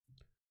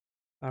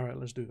Alright,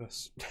 let's do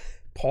this.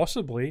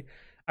 Possibly.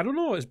 I don't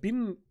know, it's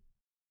been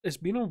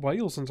a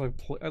while since I've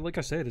played. Like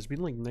I said, it's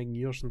been like 9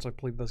 years since I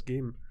played this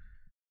game.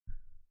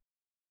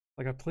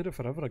 Like, I played it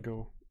forever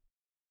ago.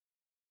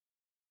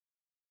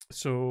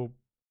 So,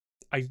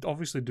 I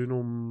obviously do know,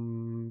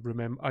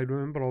 I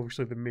remember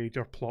obviously the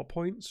major plot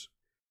points.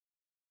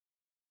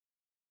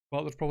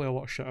 But there's probably a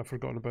lot of shit I've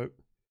forgotten about.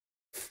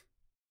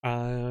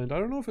 And I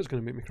don't know if it's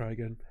going to make me cry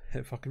again.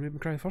 It fucking made me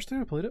cry the first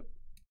time I played it.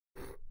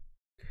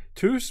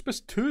 Two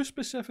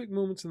specific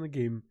moments in the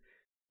game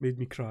made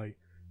me cry.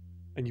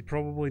 And you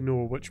probably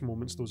know which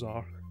moments those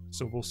are.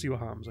 So we'll see what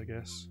happens, I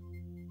guess.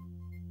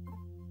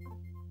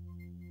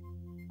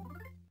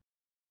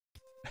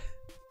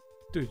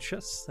 Dude,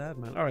 shit's sad,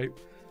 man. Alright,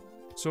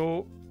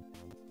 so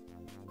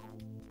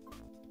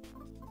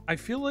I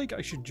feel like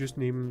I should just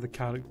name the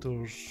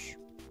characters,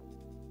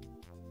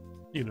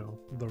 you know,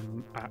 their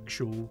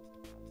actual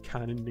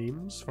canon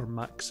names for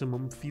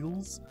maximum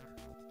feels.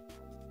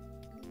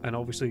 And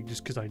obviously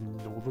just because I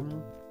know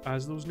them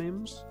as those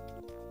names.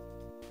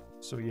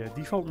 So yeah,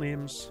 default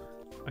names,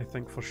 I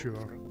think for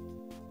sure.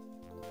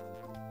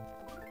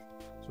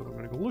 So we're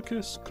gonna go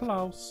Lucas,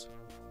 Klaus.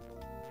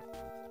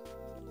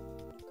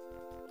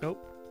 Oh,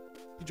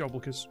 good job,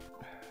 Lucas.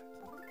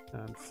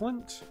 And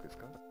Flint.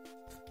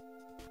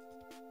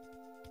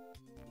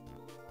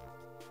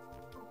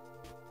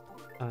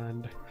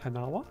 And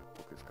Hanawa.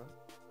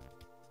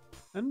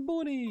 And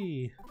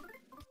Bonnie.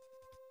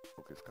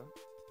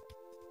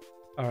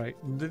 Alright,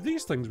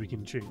 these things we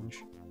can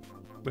change.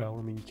 Well,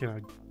 I mean, you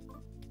can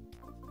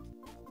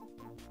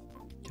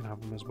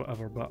have them as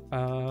whatever, but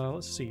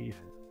let's see.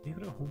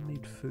 Favorite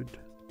homemade food.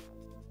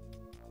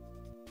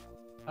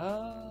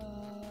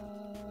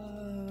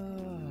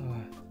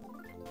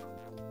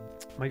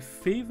 My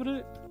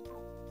favorite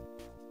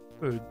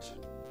food.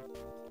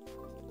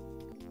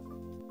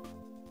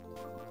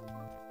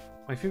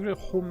 My favorite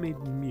homemade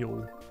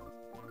meal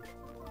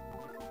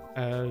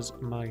is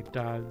my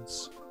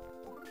dad's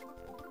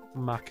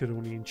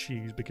macaroni and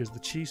cheese, because the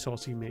cheese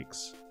sauce he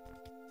makes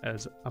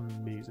is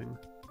amazing.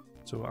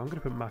 So I'm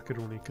gonna put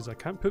macaroni because I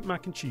can't put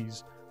mac and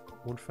cheese,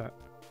 won't fit.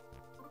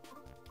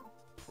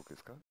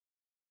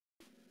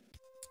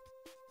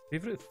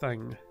 Favorite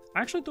thing?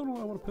 I actually don't know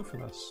what I want to put for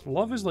this.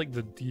 Love is like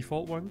the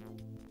default one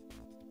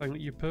thing that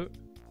you put.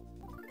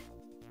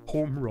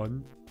 Home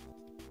run.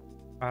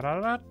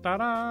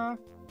 Da-da-da-da-da.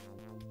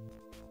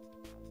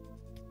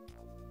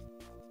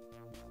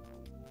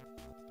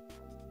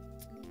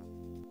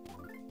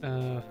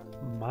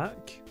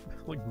 Mac,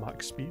 like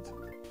Mac speed.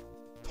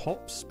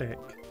 Top spec.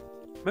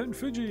 Mount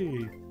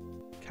Fuji.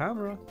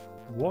 Camera.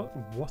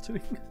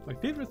 Watering. My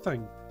favorite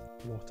thing.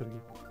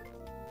 Watering.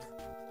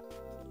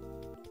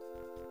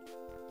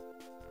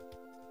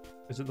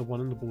 Is it the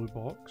one in the blue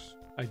box?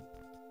 I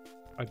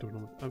don't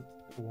know.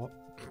 What?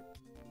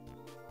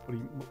 What do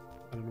you?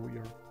 I don't know what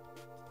you're.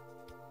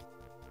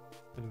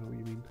 I don't know what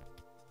you mean.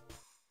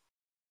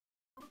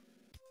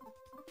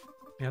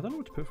 Yeah, I don't know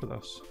what to put for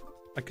this.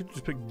 I could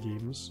just pick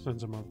games,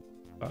 since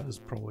that is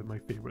probably my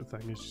favourite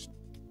thing, is just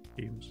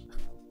games.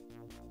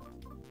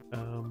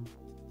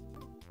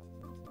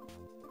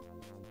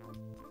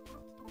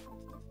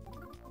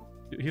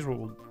 Here's what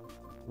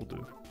we'll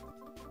do.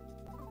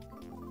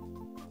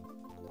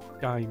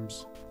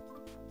 Games.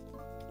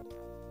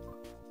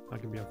 That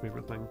can be our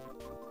favourite thing.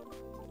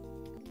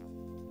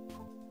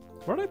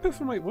 What did I put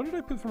for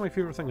my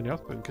favourite thing in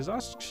Earthbound? Because I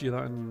asked you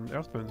that in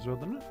Earthbound as well,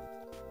 didn't it?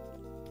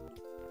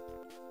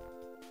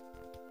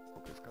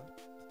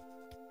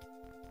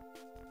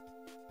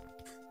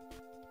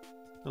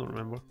 I don't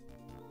remember.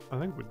 I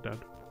think we did.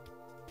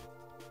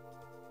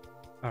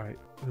 Alright,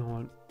 we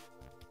want...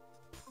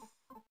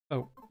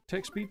 Oh,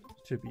 text speed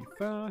to be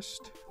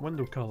fast.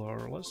 Window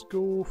color, let's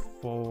go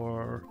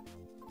for...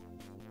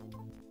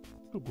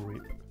 Oh,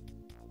 grape.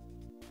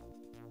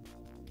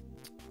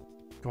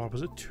 God,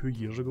 was it 2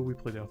 years ago we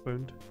played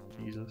Earthbound?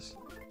 Jesus.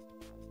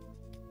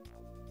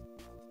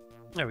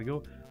 There we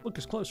go.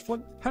 Lucas, Klaus,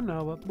 Flint,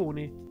 Hanawa,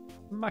 Bonnie,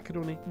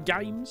 Macaroni,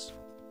 Games,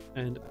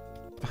 and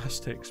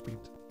fast text speed.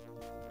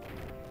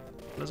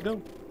 Let's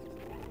go.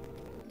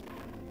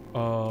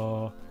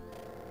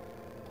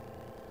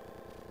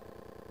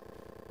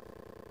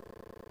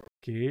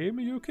 Game,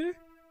 are you okay?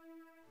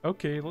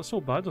 Okay, let's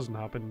hope that doesn't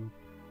happen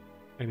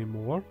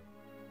anymore.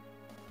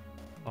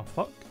 Oh,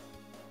 fuck.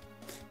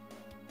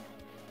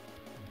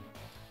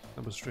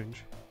 That was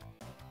strange.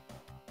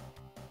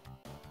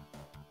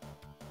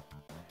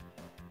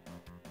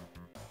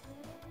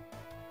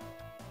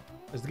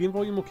 Is the game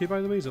volume okay,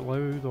 by the way? Is it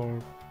loud or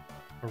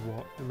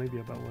what? It might be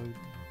a bit loud.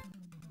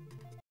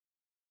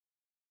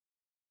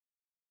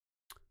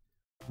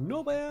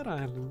 No bad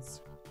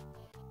islands.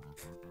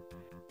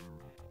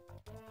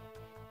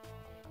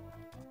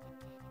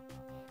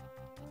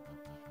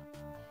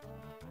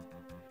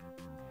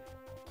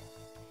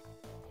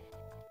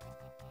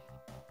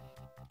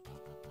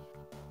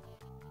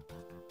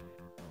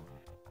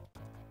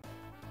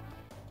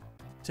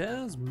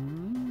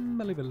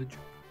 Tasmally Village.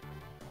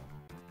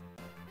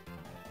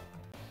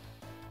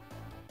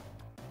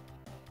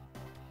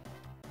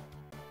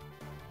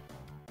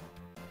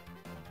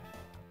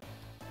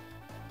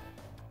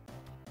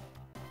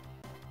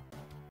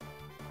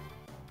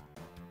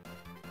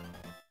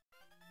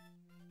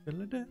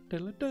 diddle-da,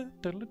 diddle-da,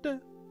 diddle-da.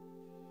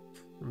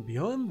 And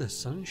beyond the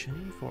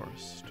Sunshine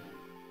Forest.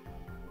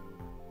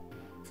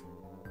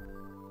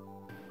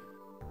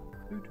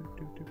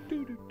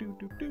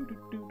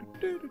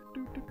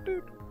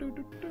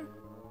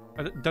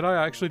 Did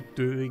I actually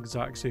do the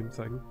exact same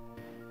thing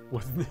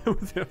with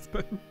the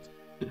Earthbound?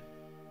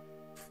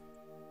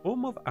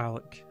 Home of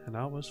Alec and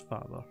Alwa's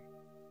father.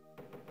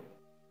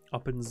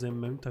 Up in them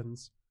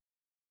mountains.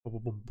 Boom,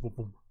 boom, boom,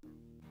 boom.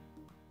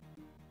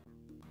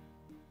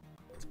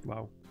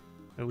 Wow.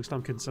 At least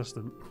I'm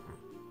consistent.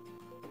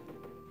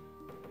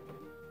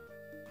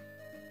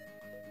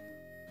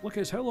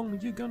 Lucas, how long are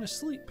you gonna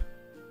sleep?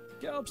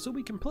 Get up so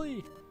we can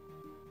play.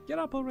 Get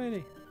up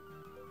already.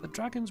 The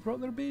dragons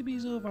brought their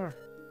babies over.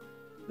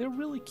 They're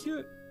really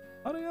cute.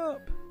 Hurry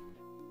up.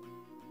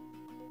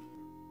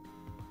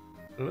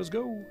 Let's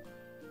go.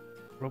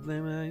 Rub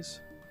them eyes.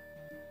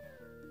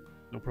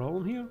 No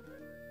problem here.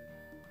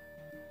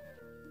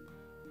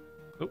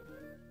 Oh.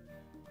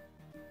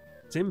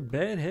 Same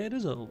bedhead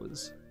as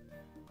always.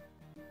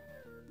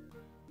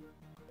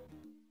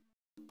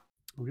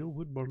 Real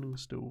wood burning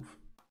stove.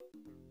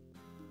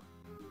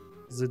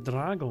 The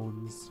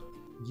dragons.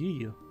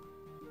 Yeah.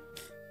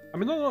 I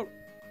mean, they're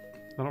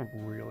not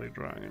really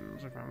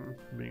dragons, if I'm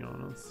being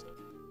honest.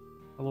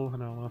 Hello,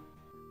 Hanala.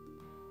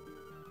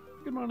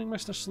 Good morning,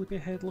 Mr.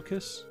 Sleepyhead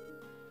Lucas.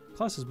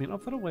 Class has been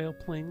up for a while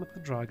playing with the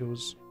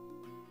Dragos.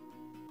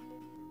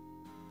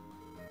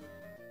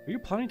 Are you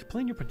planning to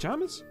play in your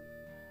pajamas?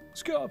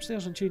 Scoot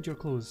upstairs and change your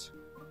clothes.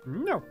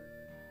 No!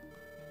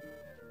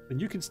 Then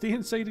you can stay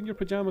inside in your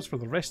pajamas for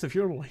the rest of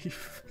your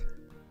life.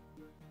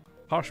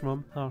 Harsh,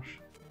 Mum, harsh.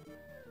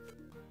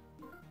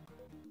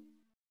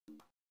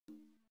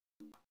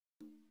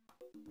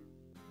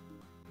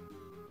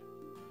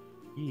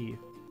 Yeah.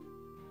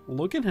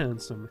 Looking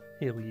handsome,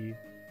 hell yeah.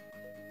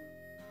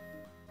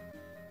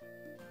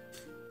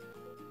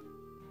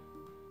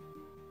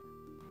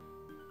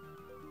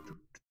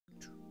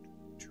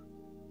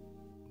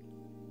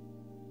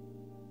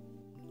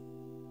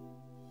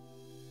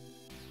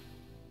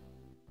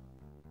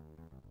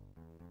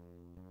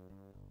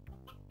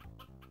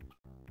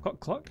 Cluck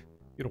cluck,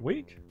 you're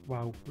awake?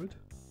 Wow, rude.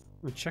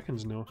 The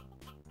chickens know.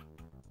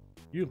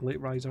 You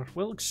late riser.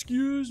 Well,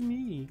 excuse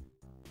me.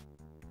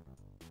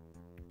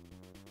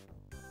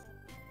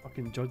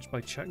 Fucking judged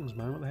by chickens,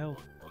 man, what the hell?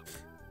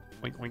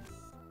 Wink wink.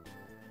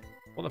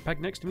 What the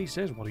pig next to me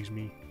says worries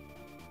me.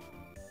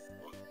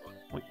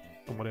 Wink,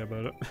 don't worry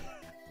about it.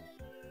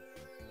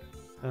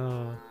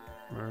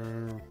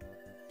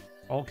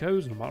 All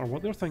cows, no matter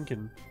what they're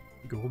thinking,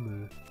 go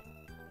moo.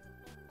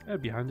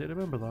 It'd be handy to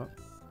remember that.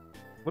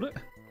 Would it?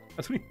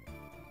 I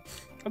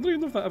don't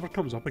even know if that ever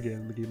comes up again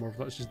in the game or if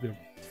that's just their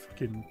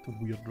fucking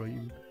weird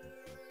writing.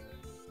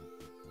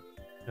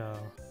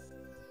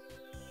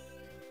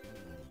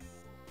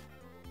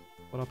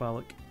 What up,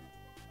 Alec?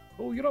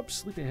 Oh, you're up,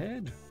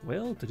 sleepyhead.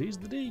 Well, today's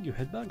the day you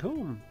head back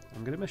home.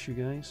 I'm gonna miss you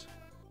guys.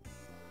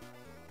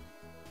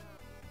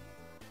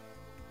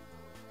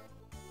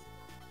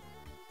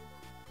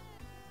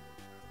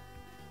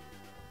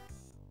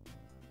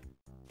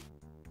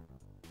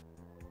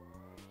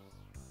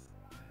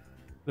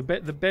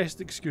 The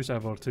best excuse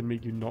ever to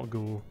make you not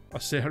go a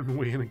certain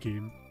way in a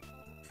game.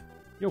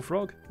 Yo,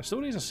 Frog, a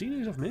story is a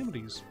series of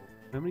memories.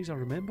 Memories are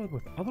remembered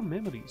with other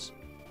memories,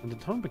 and in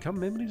turn become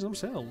memories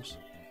themselves.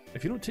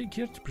 If you don't take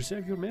care to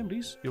preserve your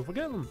memories, you'll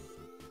forget them.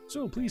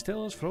 So please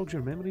tell us, Frogs,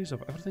 your memories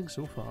of everything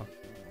so far.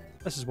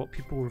 This is what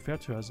people refer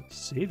to as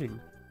saving.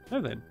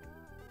 Now then.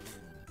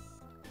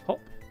 Hop.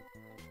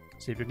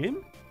 Save your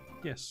game?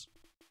 Yes.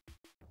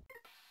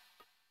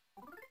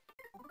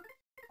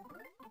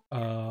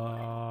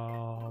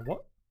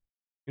 What?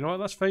 You know what,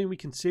 that's fine, we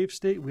can save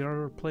state. We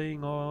are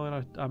playing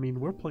on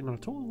we're playing on a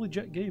totally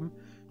legit game.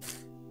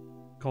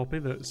 Copy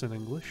that's in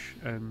English,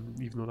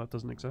 even though that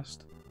doesn't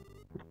exist.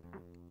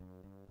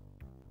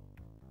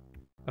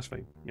 That's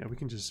fine. Yeah, we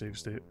can just save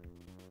state.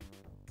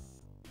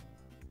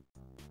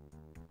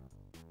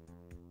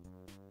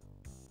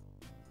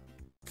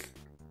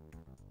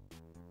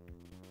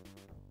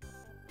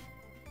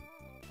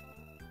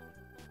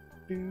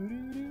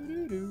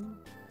 Do-do-do-do-do.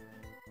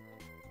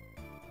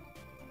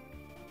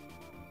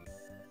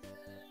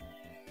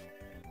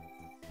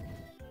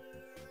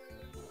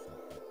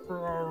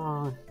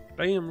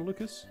 Damn,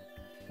 Lucas.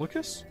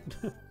 Lucas?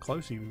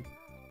 Close even.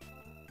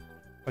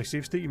 By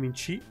save state you mean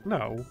cheat?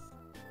 No.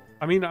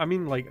 I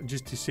mean like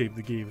just to save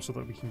the game so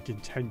that we can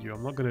continue.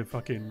 I'm not gonna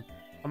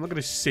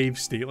save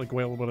state like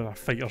while we're in a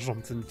fight or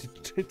something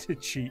to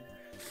cheat.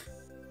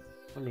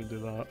 I'm gonna do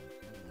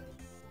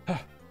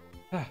that.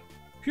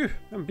 Phew,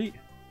 I'm beat.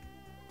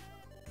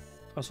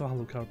 Also,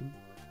 hello Carbon.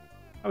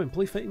 I've been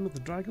play fighting with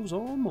the Dragos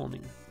all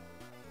morning.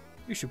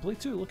 You should play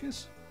too,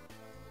 Lucas.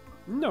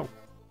 No.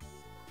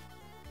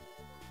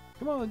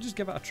 Come on, just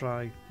give it a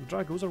try. The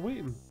Dragos are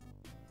waiting.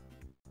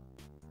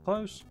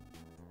 Klaus.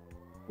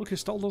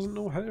 Lucas still doesn't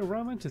know how to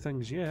ram into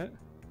things yet.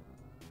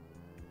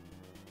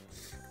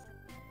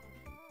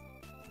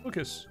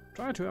 Lucas,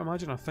 try to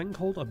imagine a thing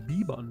called a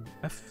B button,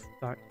 if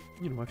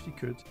you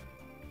could.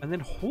 and then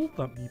hold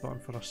that B button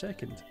for a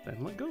second,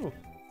 then let go.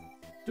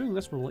 Doing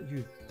this will let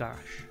you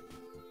dash,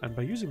 and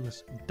by using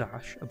this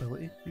dash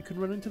ability, you can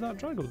run into that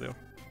Drago there.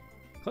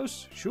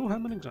 Klaus, show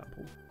him an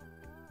example.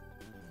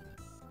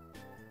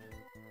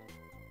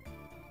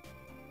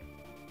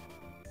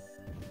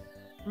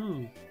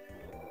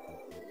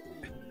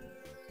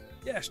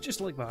 Yes,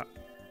 just like that.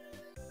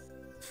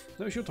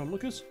 Now it's your turn,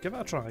 Lucas. Give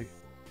it a try.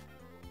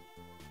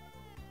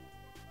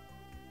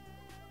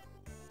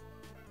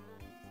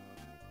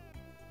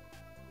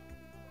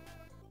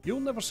 You'll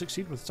never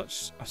succeed with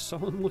such a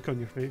sullen look on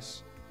your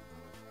face.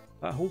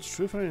 That holds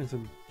true for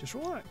anything. Just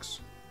relax.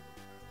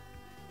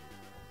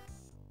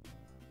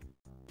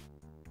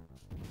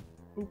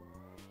 Oh.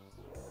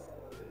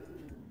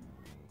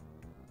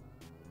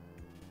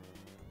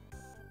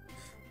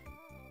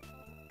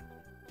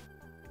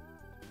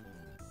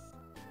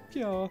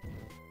 Yeah.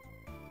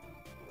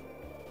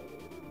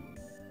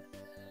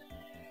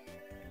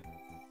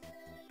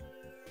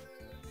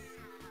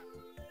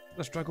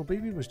 This Drago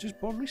baby was just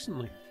born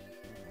recently.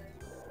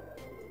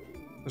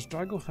 This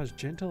Drago has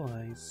gentle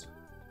eyes.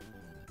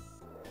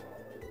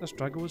 This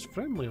Drago is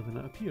friendlier than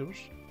it appears.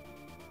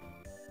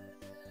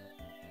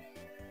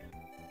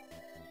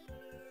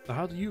 The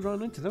harder you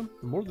run into them,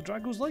 the more the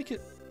Dragos like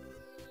it.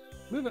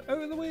 Move it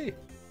out of the way!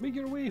 Make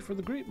your way for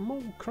the great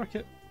mole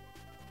cricket.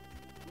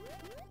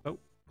 Oh.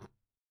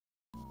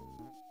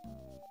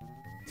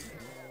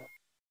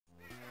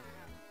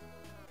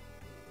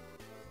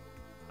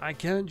 I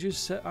can't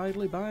just sit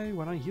idly by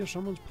when I hear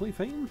someone's play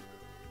fighting.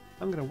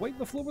 I'm gonna wipe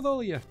the floor with all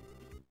of you.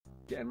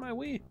 Get in my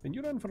way, and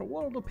you're in for a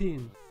world of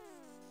pain.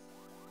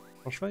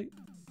 First fight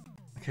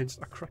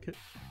against a cricket.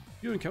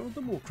 You encountered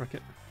the mole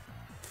cricket.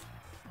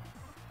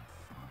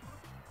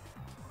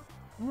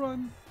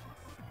 Run!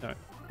 No,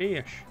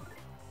 ish.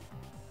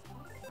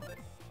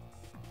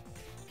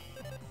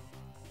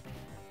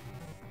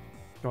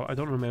 God, I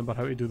don't remember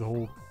how to do the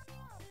whole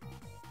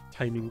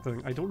timing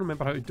thing. I don't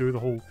remember how to do the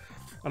whole...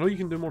 I know you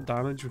can do more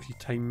damage if you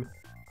time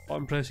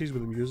button presses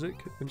with the music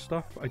and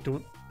stuff, but I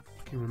don't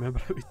fucking remember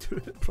how to do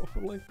it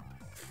properly.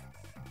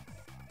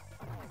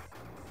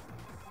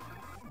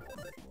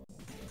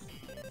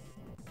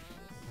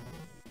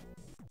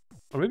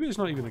 Or maybe it's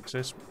not even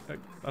accessible.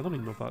 I don't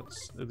even know if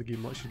that's the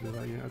game lets you do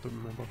that yet. I don't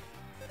remember.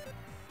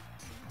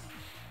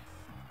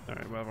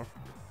 Alright, whatever.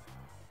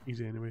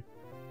 Easy anyway.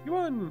 You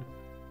won!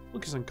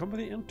 Lucas and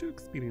company earned 2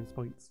 experience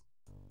points.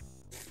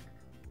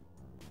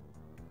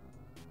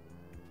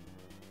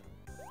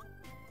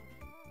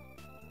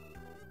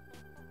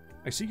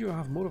 I see you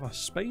have more of a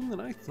spine than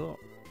I thought.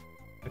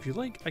 If you'd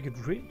like, I could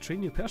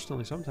train you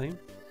personally sometime.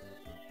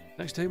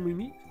 Next time we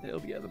meet, it'll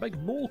be at the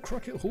big Mole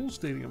Cricket Hole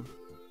Stadium.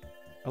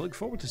 I look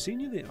forward to seeing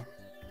you there,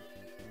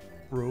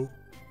 bro.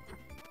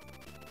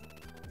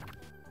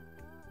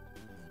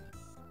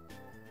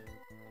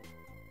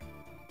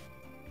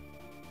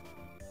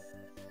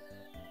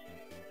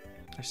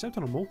 I stepped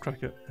on a mole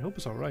cricket. I hope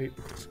it's alright.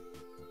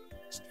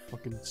 Just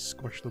fucking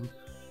squished them.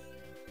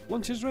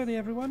 Lunch is ready,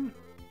 everyone.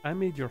 I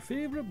made your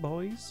favourite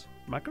boys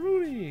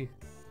macaroni.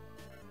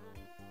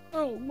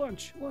 Oh,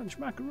 lunch,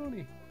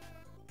 macaroni.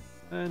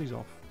 And he's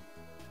off.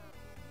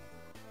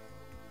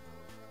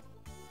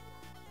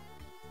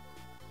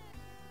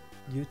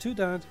 You too,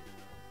 Dad.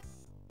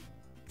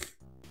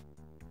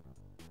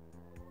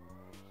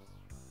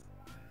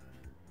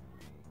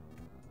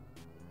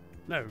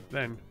 Now,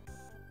 then.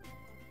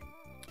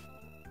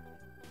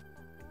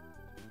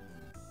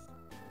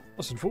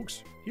 Listen,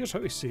 folks, here's how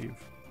to save.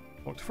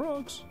 Talk to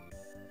frogs.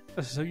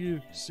 This is how you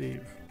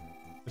save.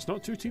 It's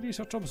not too tedious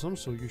or troublesome,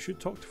 so you should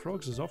talk to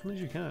frogs as often as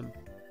you can.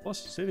 Plus,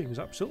 saving is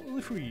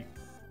absolutely free.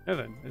 Now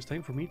then, it's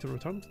time for me to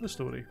return to the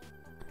story.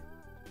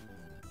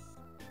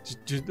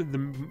 Just the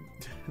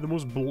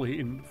most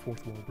blatant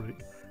fourth wall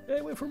break.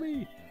 Hey, wait for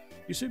me!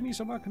 You saved me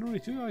some macaroni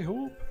too, I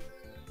hope?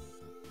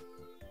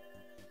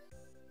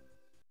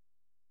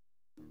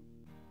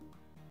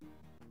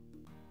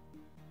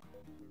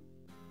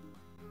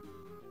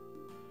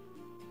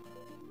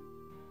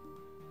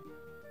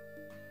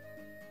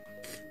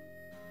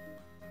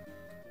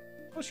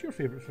 What's your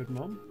favourite food,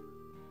 Mom?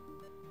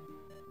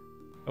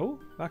 Oh,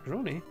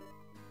 macaroni?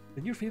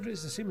 Then your favourite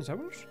is the same as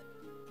ours?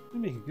 We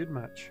make a good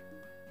match.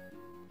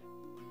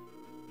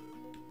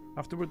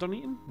 After we're done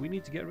eating, we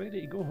need to get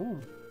ready to go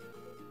home.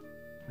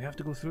 We have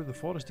to go through the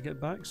forest to get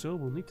back, so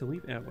we'll need to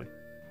leave early.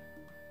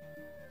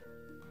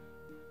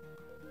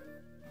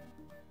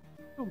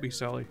 Don't be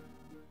silly.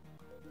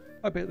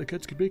 I bet the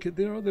kids could make it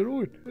there on their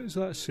own. Is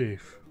that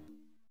safe?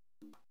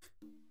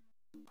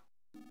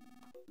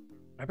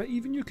 I bet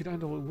even you could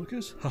handle it,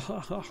 Lucas. Ha ha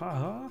ha ha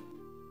ha.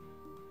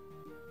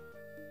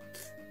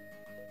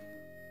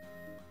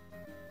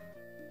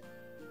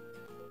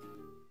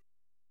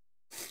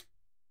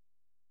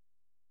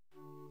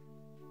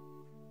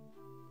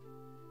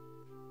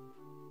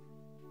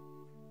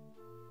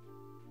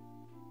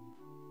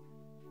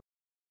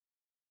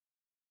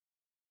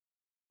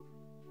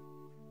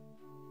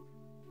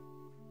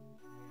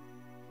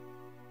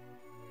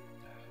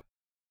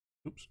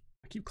 Oops.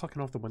 I keep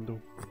clicking off the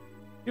window.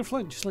 Dear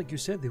Flint, just like you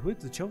said they would,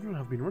 the children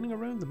have been running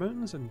around the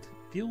mountains and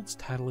fields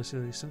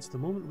tirelessly since the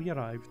moment we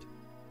arrived.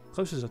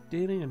 Klaus is as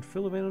daring and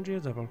full of energy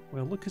as ever,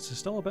 while Lucas is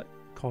still a bit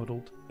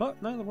coddled,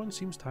 but neither one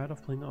seems tired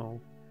of playing at all.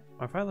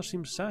 My father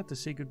seems sad to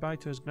say goodbye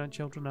to his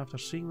grandchildren after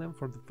seeing them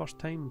for the first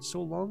time in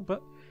so long,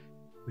 but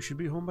we should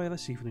be home by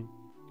this evening.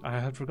 I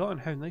had forgotten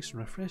how nice and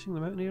refreshing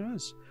the mountain air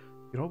is.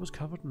 You're always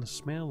covered in the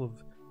smell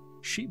of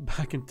sheep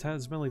back in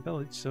Tasmilly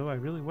village, so I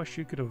really wish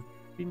you could have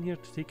been here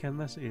to take in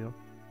this air.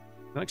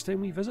 The next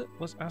time we visit,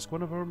 let's ask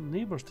one of our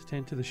neighbours to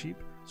tend to the sheep,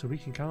 so we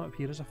can come up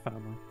here as a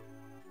family.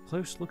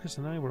 Klaus, Lucas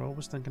and I were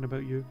always thinking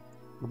about you.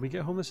 When we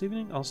get home this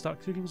evening, I'll start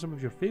cooking some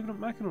of your favourite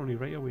macaroni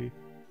right away.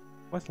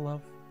 With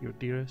love, your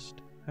dearest,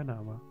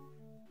 Hanama.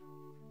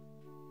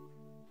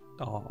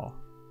 Aww.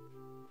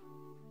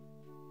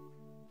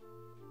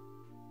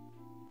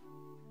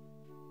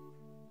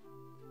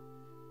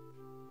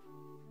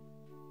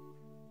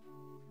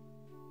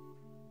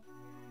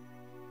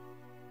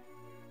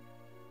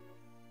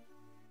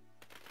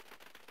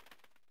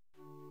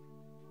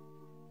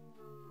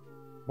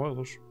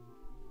 Spoilers.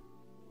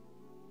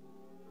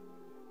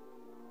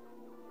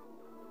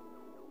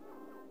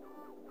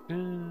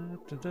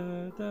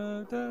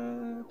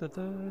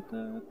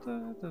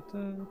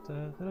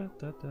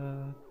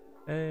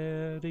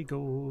 There he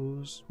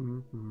goes.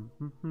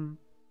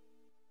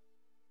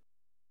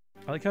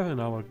 I like how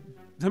Hanama.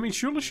 I mean,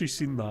 surely she's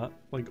seen that,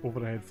 like,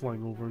 overhead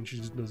flying over, and she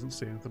just doesn't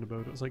say anything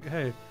about it. It's like,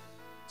 hey, I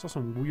saw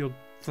some weird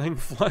thing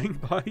flying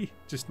by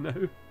just now.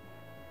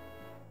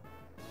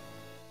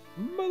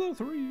 Mother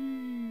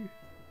 3!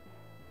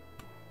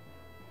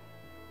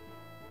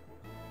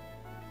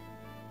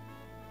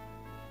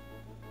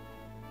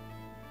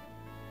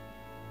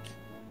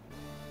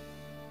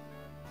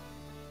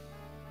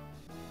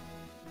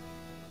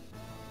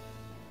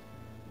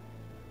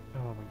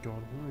 Oh my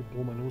god, why do I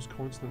blow my nose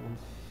constantly?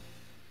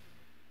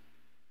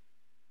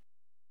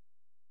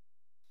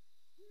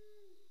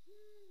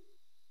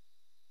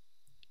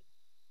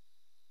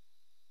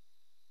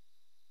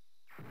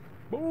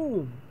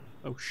 Boom!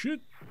 Oh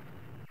shit!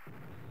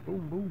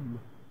 Boom boom.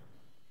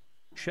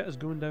 Shit is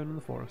going down in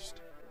the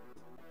forest.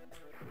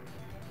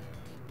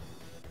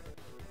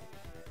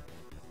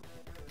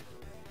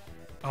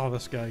 Oh,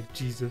 this guy,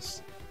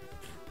 Jesus.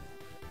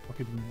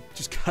 Fucking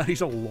just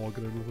carries a log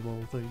around with him all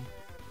the time.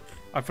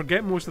 I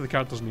forget most of the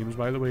characters' names,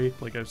 by the way,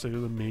 like outside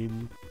of the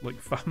main, like,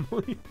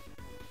 family.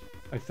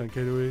 I think,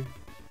 anyway.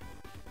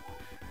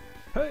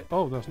 Hey!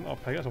 Oh, that's not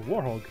a pig, that's a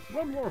warhog.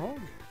 Run,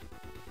 warhog!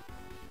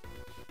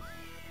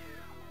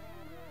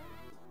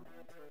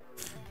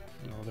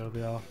 Oh, there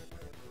they are.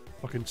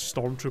 Fucking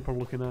stormtrooper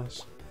looking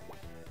ass.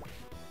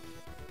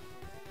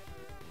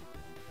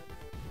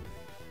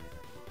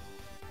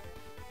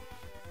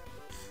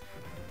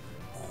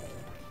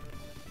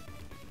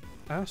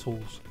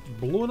 Assholes.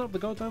 Blowing up the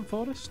goddamn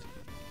forest?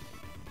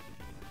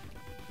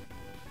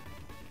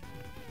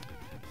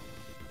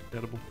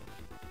 Terrible.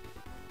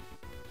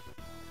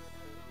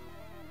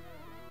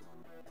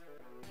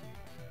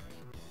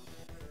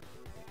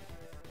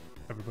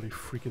 Everybody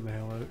freaking the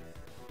hell out.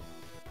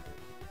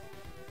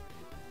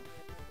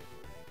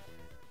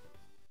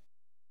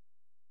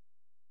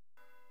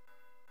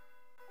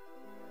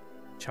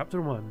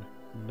 Chapter 1,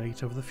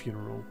 Night of the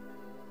Funeral.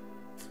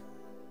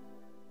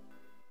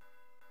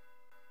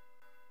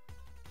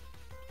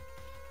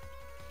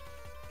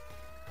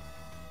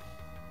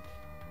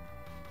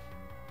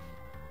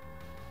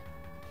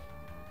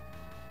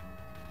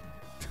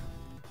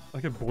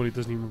 Like how Bonnie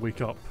doesn't even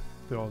wake up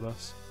to all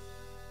this.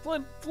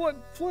 Flint! Flint!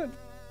 Flint!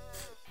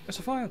 It's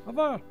a fire! A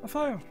fire! A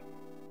fire!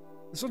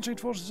 The Sunshine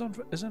Force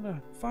is in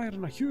a fire,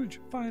 in a huge,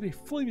 fiery,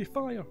 flamey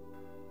fire!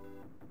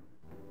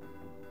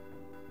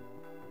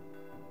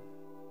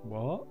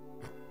 What?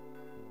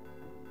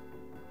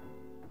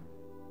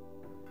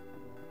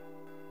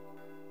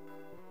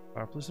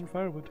 Fireplace and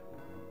firewood.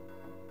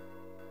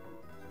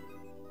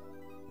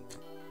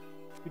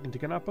 You can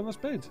take a nap on this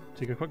bed.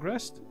 Take a quick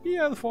rest.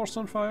 Yeah, the forest's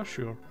on fire,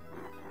 sure.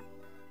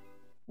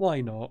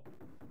 Why not?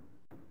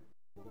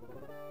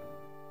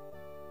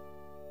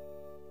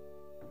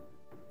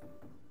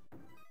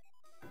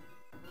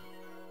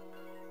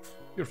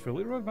 You're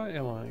fully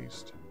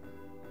revitalized.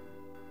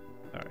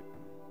 Alright.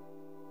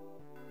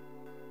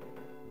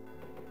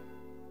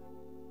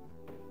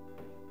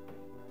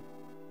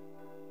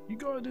 You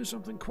gotta do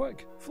something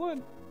quick.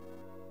 Flint!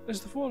 It's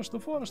the forest, the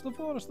forest, the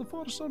forest, the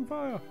forest's on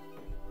fire!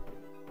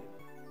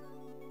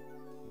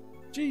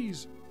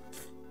 Jeez!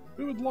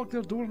 Who would lock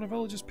their door in a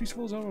village as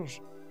peaceful as ours?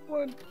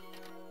 Flint!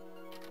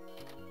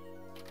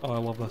 Oh, I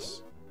love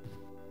this.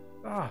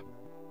 Ah!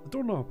 The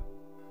doorknob!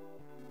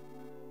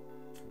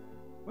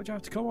 Why'd you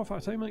have to come off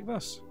at a time like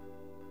this?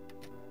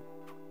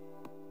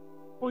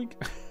 Boink!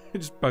 It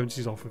just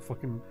bounces off with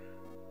fucking...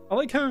 I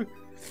like how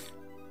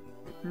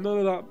none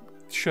of that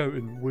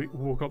shouting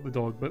woke up the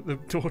dog, but the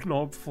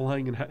doorknob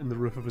flying and hitting the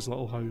roof of his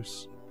little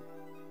house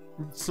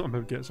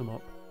somehow gets him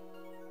up.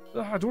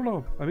 Ah,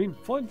 doorknob! I mean,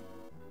 Flint!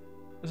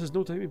 This is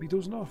no time to be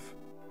dozing off.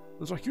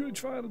 There's a huge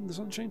fire in the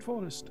Sunshine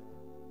Forest.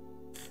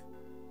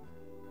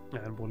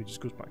 And Bonnie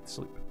just goes back to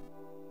sleep.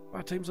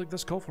 Bad times like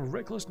this call for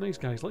reckless nice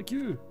guys like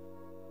you.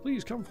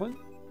 Please come, Flint.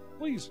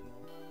 Please.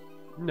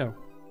 No.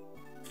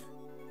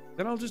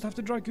 Then I'll just have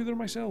to drag you there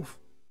myself.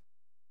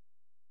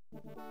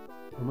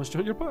 I must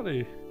join your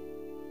party.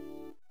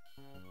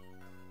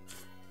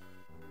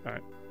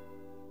 Alright.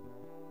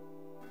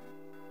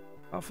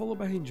 I'll follow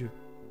behind you.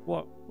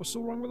 What? What's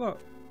so wrong with that?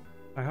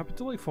 I happen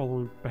to like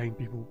following behind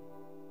people.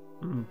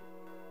 Hmm.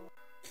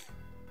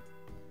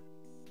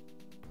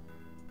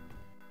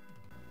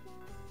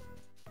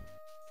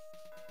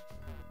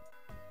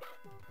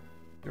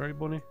 You alright,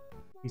 Bonnie?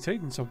 He's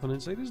hiding something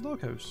inside his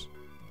doghouse.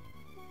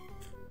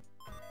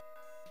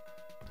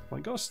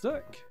 Flint got a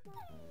stick.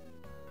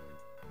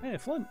 Hey,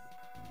 Flint.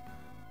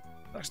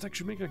 That stick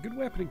should make a good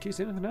weapon in case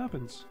anything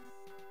happens.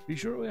 Be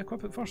sure to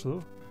equip it first,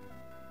 though.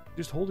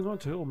 Just holding on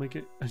to it will make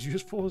it as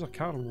useful as a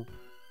caramel.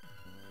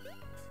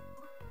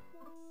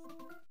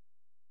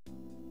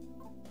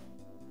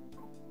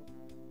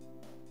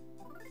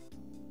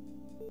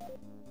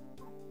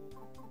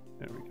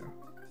 There we go.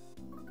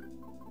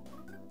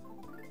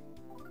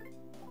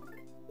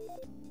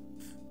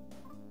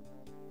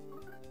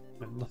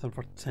 And nothing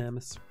for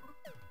Thomas.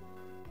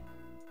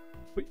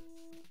 Wait.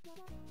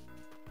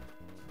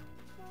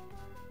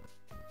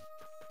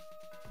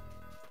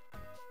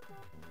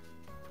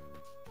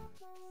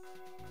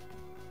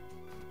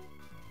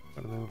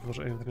 I don't know if there's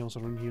anything else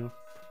around here.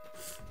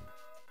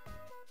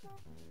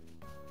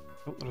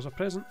 Oh, there's a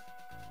present.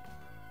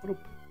 Oh,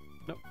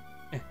 no.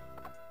 Eh.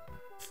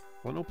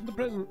 Flint opened the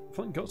present.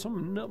 Flint got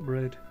some nut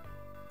bread.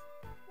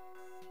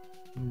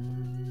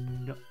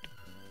 Nut.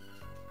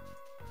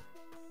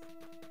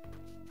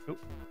 Oh.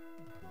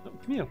 No,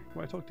 come here.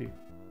 Why I talk to you?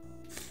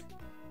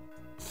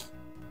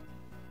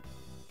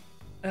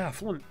 Ah,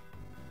 Flint.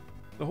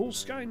 The whole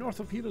sky north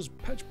of here is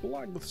pitch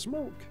black with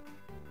smoke.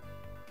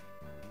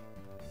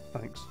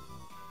 Thanks.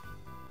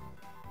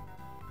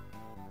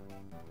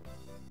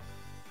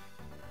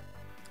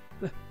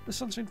 The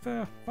Sunshine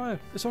Fire.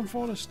 It's on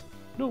Forest.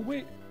 No,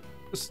 wait.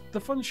 The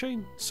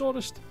Funshine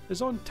Forest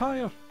is on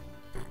Tyre.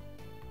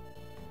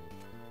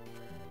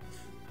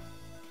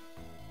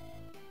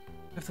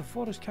 If the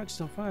forest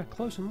catches on fire,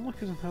 Klaus and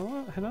Lucas and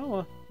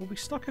Hanala will be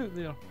stuck out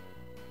there.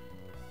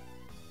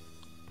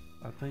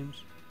 Bad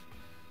times.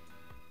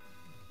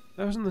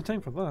 There wasn't the time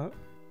for that.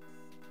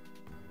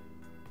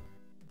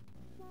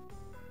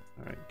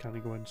 Alright, can't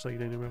he go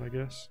inside anywhere, I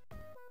guess?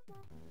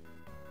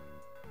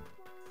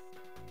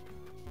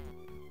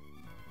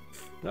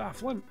 Ah,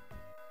 Flint!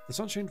 The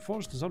Sunshine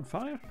Forest is on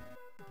fire?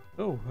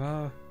 Oh,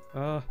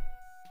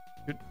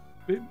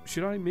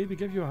 should I maybe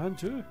give you a hand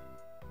too?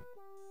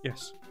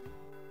 Yes.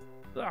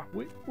 Ah,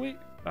 wait.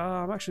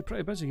 I'm actually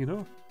pretty busy, you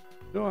know.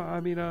 No, I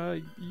mean,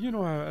 you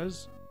know how it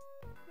is.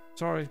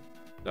 Sorry.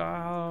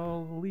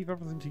 I'll leave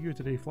everything to you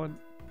today, Flint.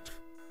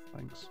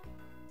 Thanks.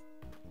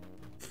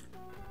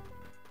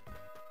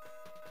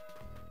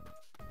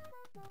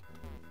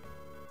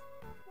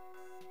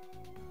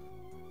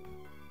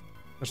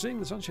 They're saying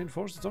the Sunshine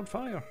Forest is on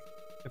fire.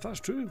 If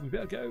that's true, we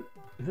better get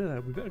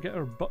out. We better get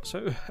our butts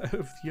out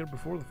of here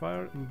before the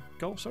fire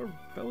engulfs our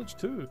village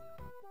too.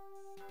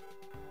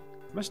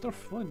 Mr.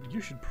 Flint,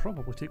 you should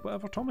probably take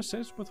whatever Thomas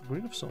says with a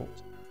grain of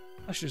salt.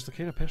 That's just the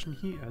kind of person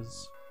he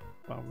is.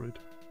 Well, rude.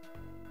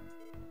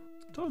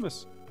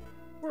 Thomas,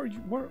 what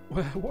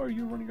are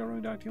you running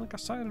around acting like a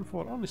siren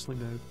for? Honestly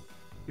now,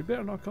 you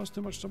better not cause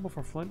too much trouble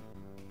for Flint.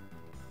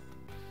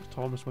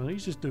 Thomas, man,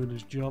 he's just doing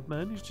his job,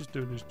 man. He's just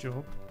doing his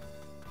job.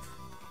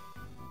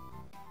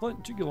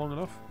 Flint, took you long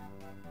enough.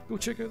 Go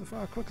check out the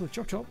fire quickly,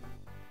 chop chop.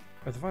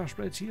 If the fire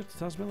spreads here to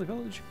Tasmelly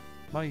Village,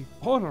 my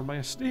honour, my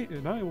estate,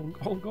 and I will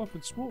all go up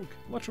in smoke,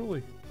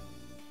 literally.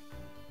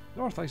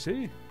 North, I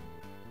say.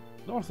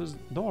 North is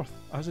north,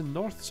 as in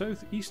north,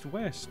 south, east,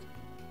 west.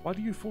 Why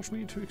do you force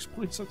me to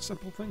explain such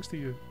simple things to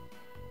you?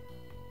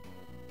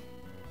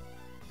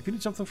 If you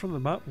need something from the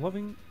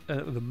map-loving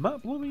and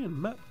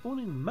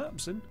map-owning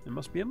Mapson, it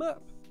must be a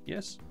map,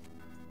 yes?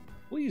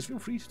 Please feel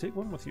free to take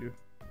one with you.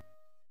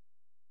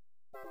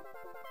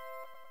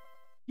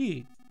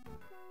 Yeah.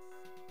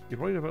 You're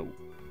right about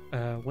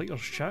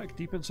Lighter's shack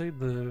deep inside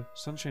the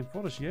Sunshine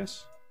Forest,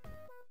 yes?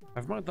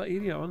 I've marked that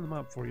area on the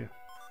map for you.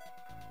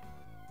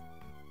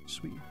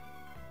 Sweet.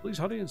 Please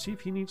hurry and see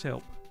if he needs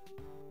help.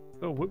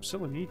 Oh, whoops,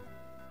 silly me.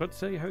 Got to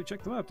tell you how to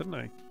check the map, didn't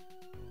I?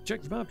 To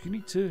check the map, you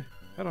need to...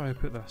 How do I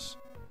put this?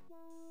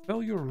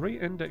 Fill your right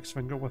index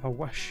finger with a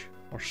wish,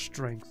 or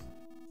strength.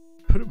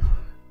 Put it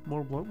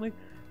more bluntly,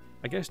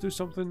 I guess do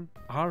something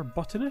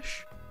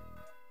R-buttonish?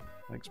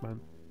 Thanks,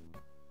 man.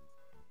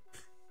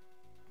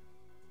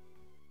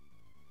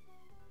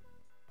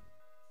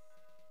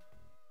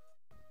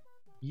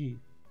 Yeah.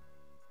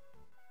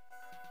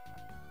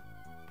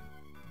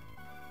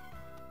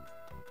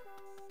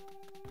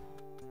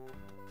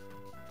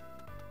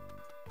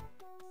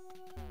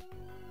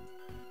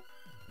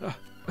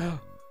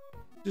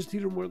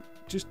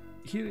 Just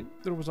hearing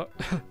there was a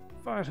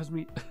fire has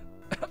me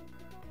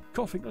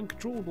coughing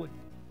uncontrollably.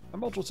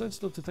 I'm ultra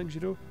sensitive to things,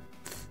 you know.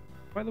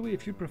 By the way,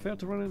 if you prefer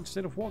to run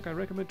instead of walk, I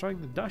recommend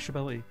trying the dash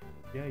ability.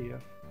 Yeah.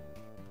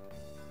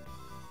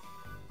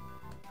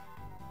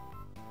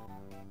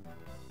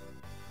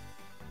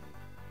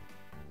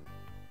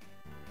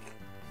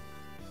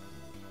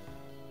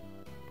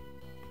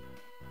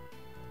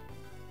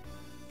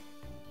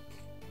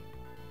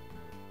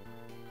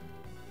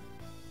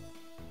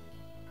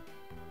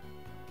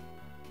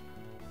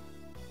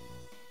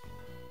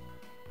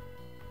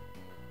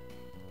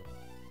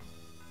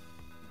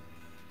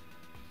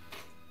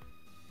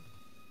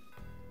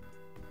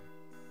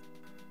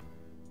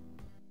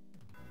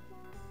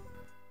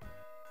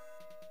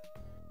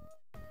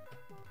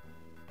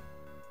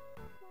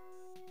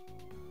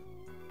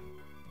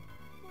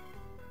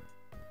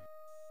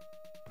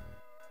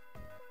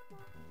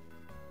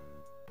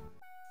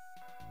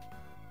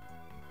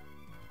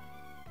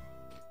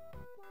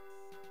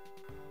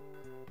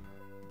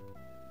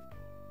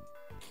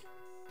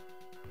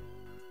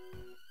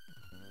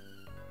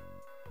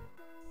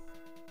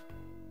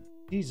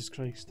 Jesus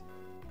Christ.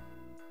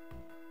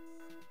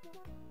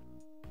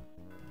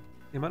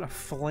 The amount of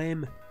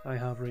phlegm I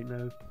have right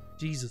now.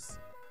 Jesus.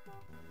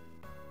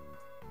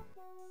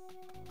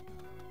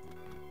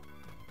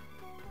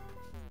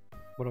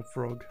 What a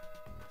frog.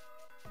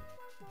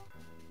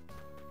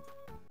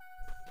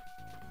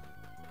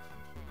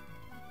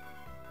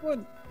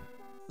 One!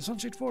 The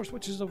Sunshade Forest,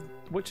 which is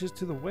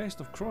to the west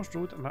of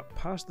Crossroad and that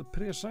past the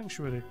Prayer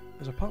Sanctuary,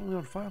 is apparently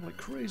on fire like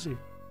crazy.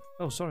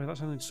 Oh, sorry, that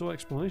sounded so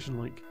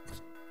explanation-like.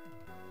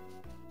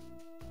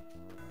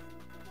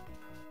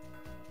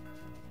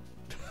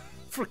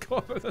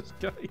 Forgot about this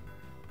guy.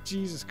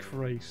 Jesus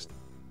Christ.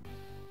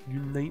 You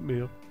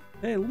nightmare.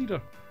 Hey,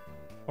 leader.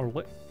 Or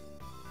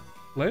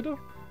leader?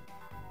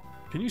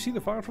 Can you see the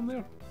fire from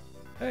there?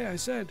 Hey, I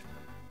said.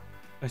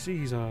 I see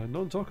he's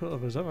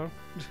non-talkative as ever.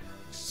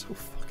 He's so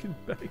fucking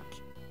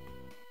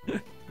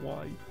big.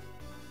 Why?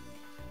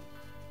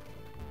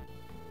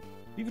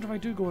 Even if I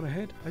do go on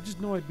ahead, I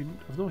just know I'd be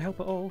of no help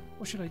at all.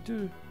 What should I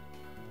do?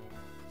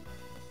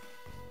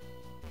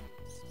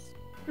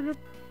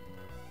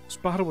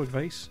 Sparrow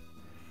advice.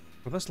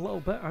 For this little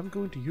bit, I'm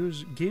going to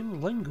use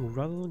game lingo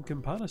rather than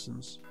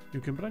comparisons. You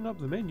can bring up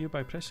the menu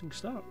by pressing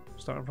start.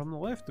 Starting from the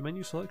left, the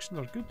menu selections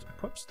are good,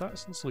 equip,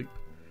 stats and sleep.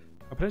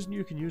 At present,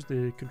 you can use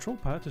the control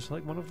pad to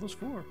select one of those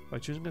four by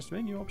choosing this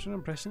menu option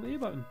and pressing the A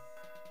button.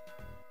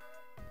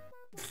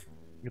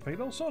 You can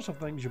find all sorts of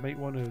things you might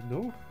want to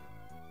know.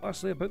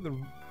 Lastly, about the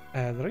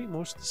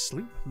rightmost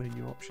sleep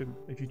menu option.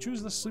 If you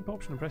choose this sleep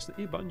option and press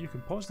the A button, you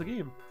can pause the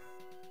game.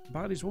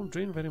 Batteries won't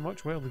drain very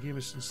much while the game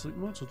is in sleep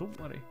mode, so don't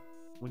worry.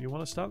 When you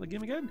want to start the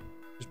game again,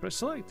 just press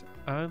select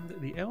and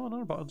the L and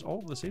R buttons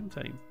all at the same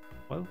time.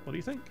 Well, what do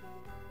you think?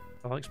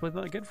 I'll explain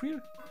that again for you?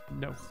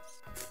 No.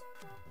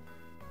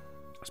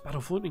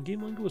 Sparrow floating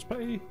game lingo is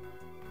pretty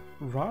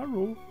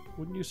raro,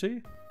 wouldn't you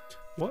say?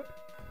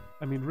 What?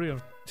 I mean rare.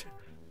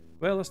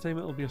 Well, this time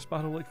it'll be a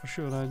sparrow-like for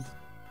sure, and...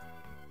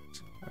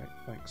 Alright,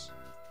 thanks.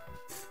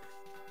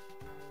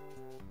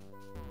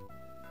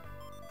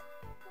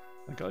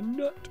 I got a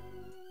nut!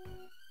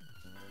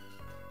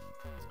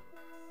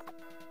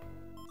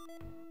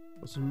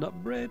 Got some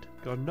nut bread?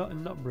 Got a nut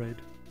and nut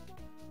bread.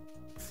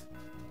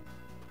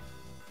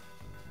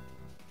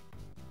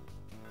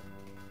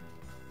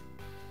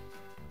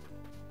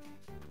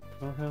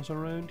 Nothing else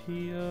around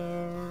here?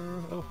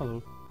 Oh,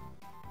 hello.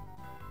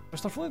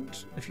 Mr.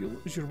 Flint, if you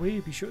lose your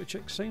way, be sure to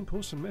check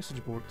signposts and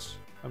message boards.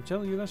 I'm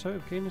telling you this out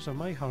of kindness of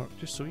my heart,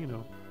 just so you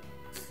know.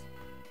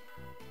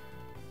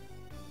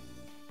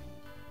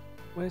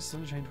 West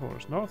Sunshine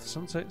Forest, North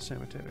Sunset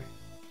Cemetery.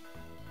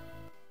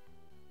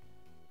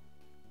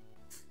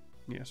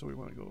 Yeah, so we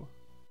want to go.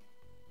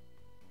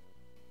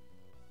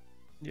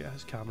 Yeah,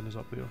 his cabin is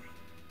up there.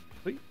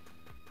 Wait.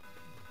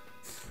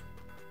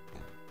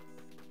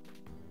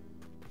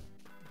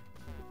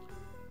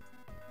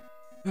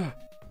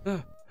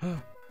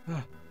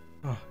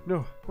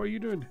 No, what are you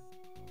doing?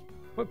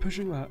 Quit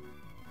pushing that.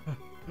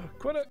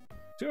 Quit it!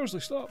 Seriously,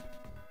 stop!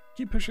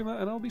 Keep pushing that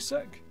and I'll be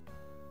sick.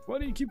 Why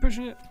do you keep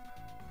pushing it?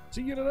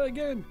 See, you did it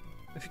again!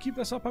 If you keep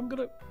this up, I'm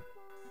gonna...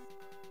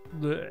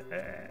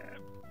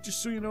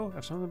 Just so you know,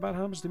 if something bad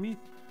happens to me,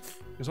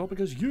 it's all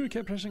because you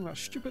kept pressing that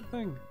stupid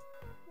thing.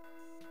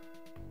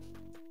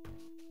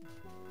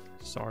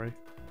 Sorry.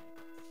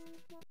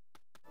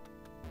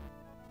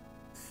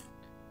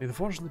 May the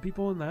forest and the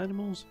people and the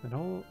animals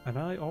and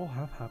I all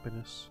have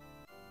happiness.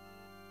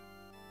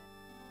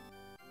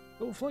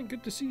 Oh, Flint,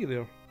 good to see you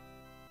there.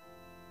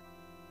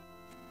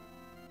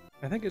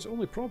 I think it's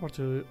only proper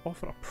to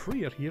offer a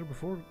prayer here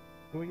before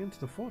going into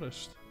the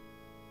forest.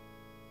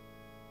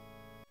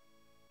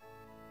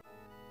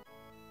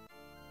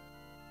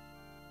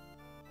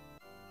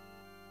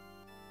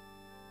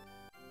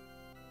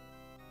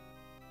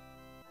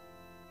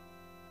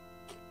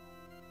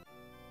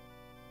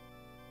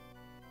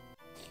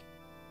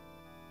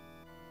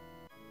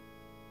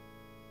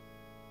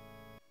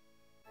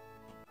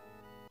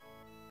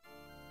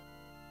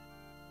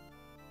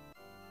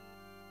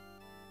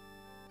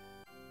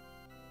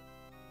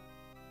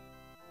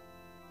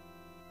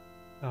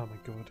 Oh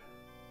my god.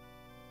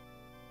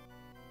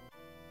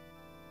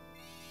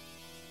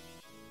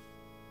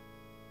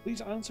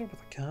 Please answer with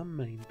a calm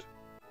mind.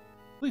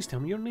 Please tell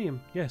me your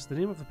name. Yes, the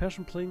name of the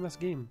person playing this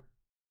game.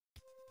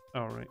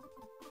 Alright.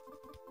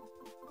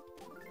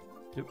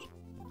 Oops.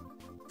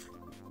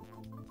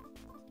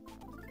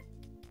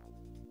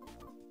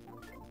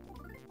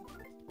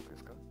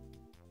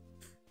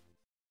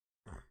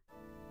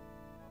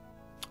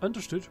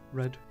 Understood.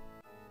 Red.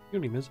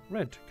 Your name is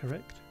Red,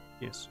 correct?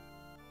 Yes.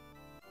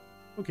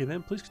 Okay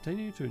then, please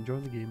continue to enjoy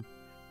the game.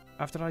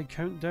 After I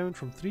count down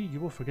from 3,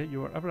 you will forget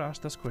you were ever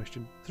asked this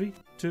question. 3,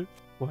 2,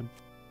 1.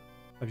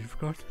 Have you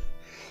forgot?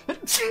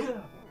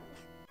 If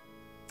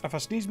a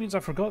sneeze means I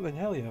forgot, then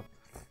hell yeah.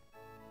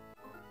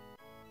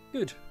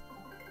 Good.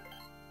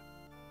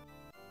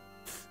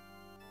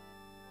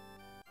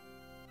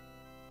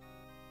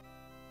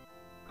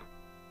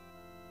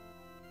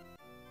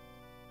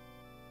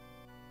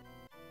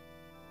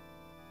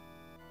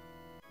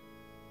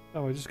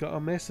 Oh, I just got a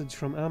message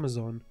from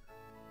Amazon.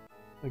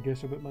 I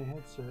guess about my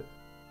headset.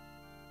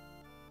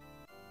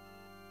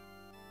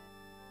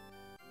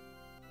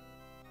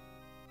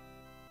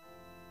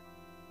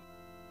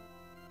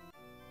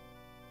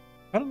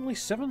 Currently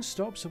 7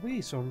 stops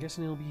away, so I'm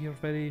guessing he'll be here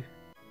fairly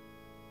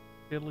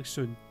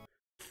soon.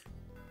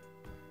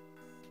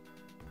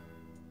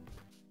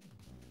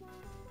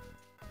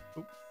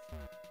 Oh.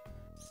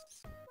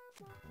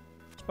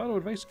 Sparrow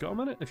advice, got a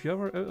minute? If you're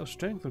ever out of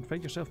strength and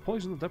find yourself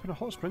poisoned, dipping in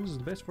hot springs is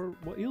the best for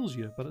what ails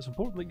you, but it's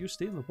important that you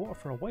stay in the water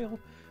for a while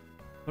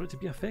for it to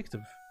be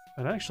effective.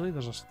 And actually,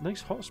 there's a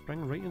nice hot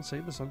spring right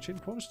inside the Sunshine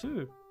Forest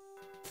too.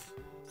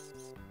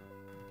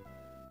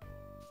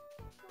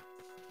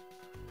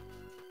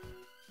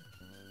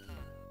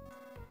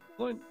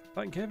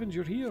 Thank heavens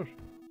you're here.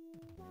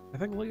 I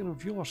think Lightning and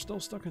Fuel are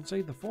still stuck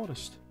inside the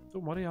forest.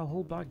 Don't worry, I'll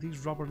hold back these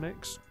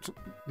rubbernecks.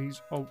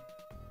 These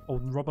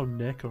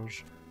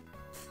rubberneckers.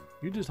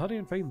 You just hurry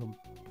and find them.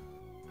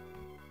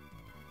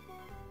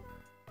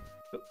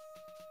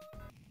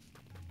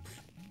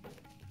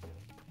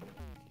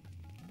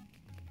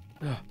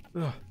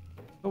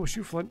 Oh, it's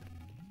you, Flint.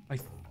 I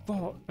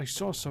thought I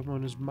saw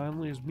someone as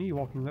manly as me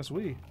walking this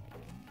way.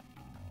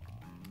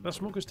 That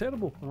smoke is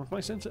terrible, and with my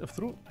sensitive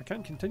throat, I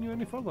can't continue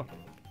any further.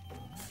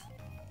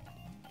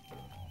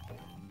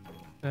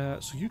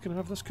 So you can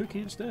have this cookie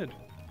instead.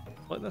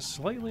 Let this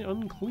slightly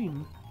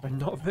unclean and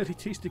not very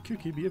tasty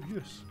cookie be of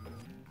use.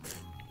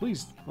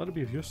 Please, let it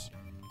be of use.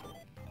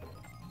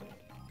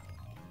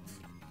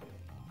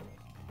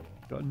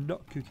 Got a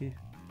nut cookie.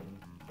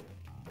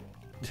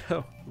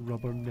 Oh,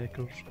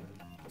 rubberneckers.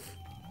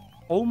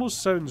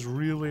 Almost sounds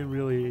really,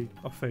 really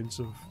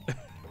offensive.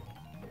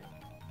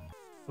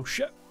 Oh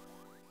shit!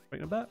 Right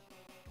in a bit.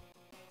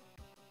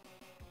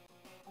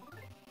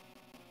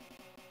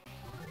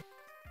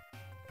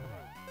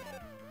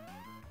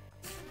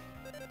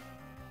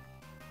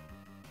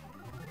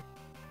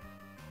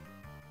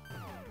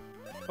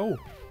 Oh!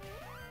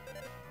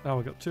 Oh,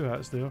 we got 2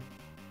 hats there.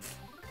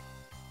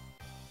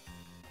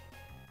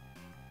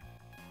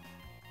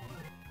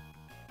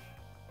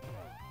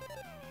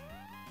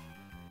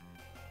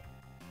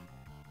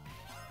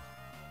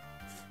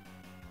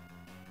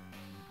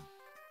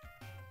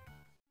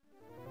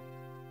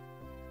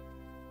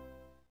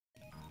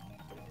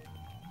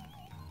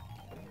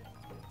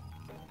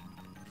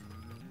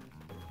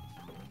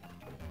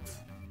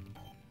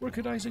 Where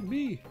could Isaac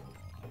be?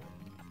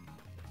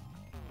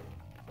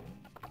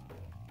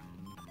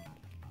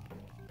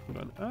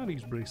 Got an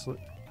Aries bracelet.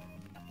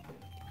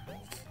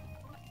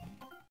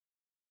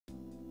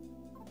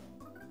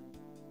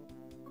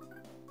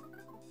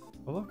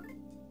 Hello?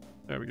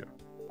 There we go.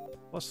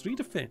 +3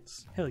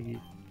 defense. Hell yeah.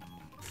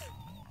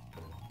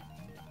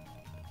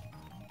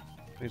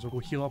 May as well go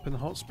heal up in the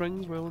hot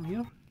springs while I'm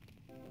here.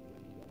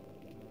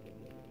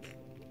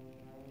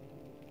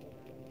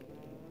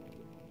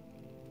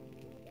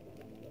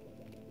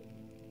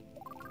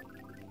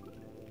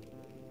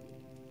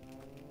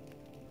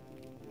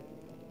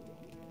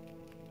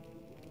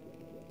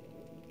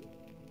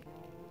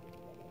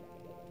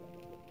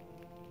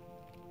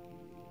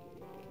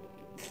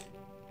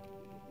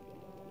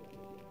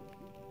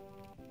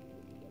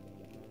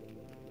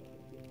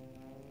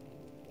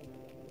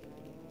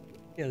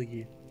 Hell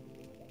yeah.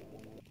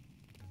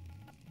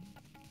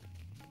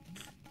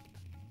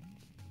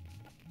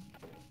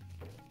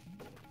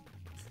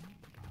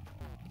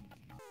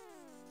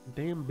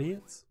 Damn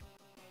bits.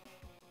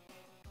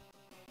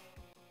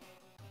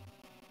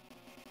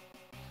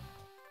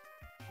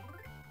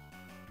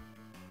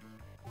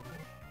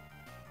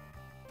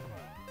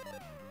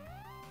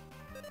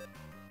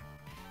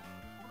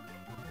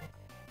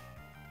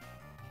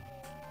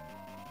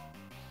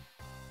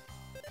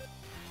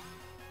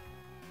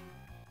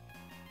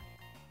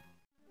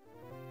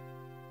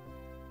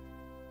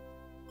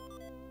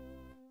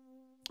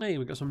 Hey,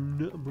 we got some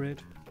nut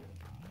bread.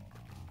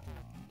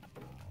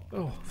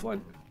 Oh,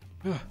 Flint.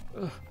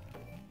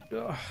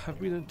 I've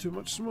been in too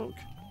much smoke.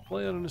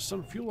 Blair and his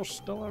son Fueler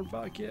still aren't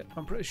back yet.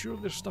 I'm pretty sure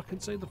they're stuck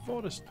inside the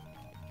forest.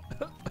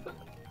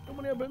 Don't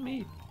worry about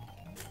me.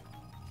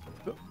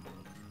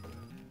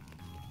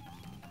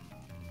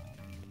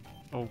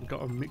 Oh, we've got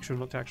to make sure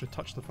not to actually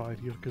touch the fire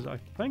here, because I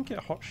think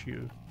it hurts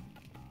you.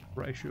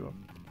 Pretty sure.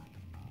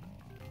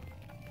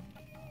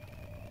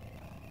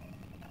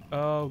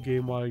 Oh,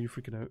 game, why are you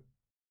freaking out?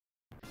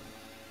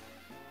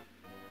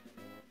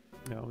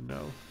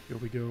 No, here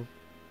we go.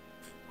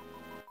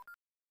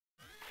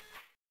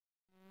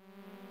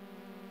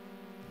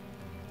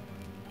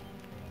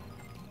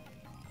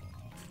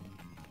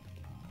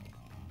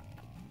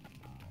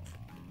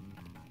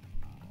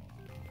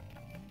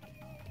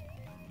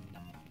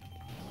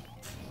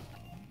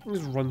 He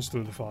just runs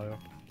through the fire.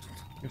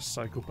 You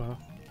psychopath.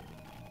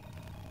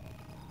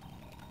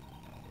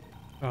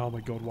 Oh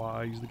my god,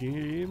 why is the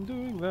game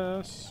doing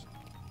this?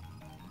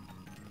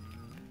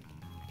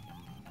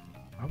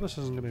 I hope this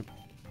isn't going to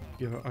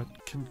be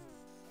an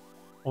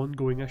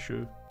ongoing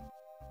issue.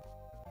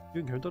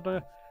 You encountered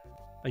a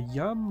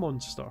yam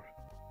monster.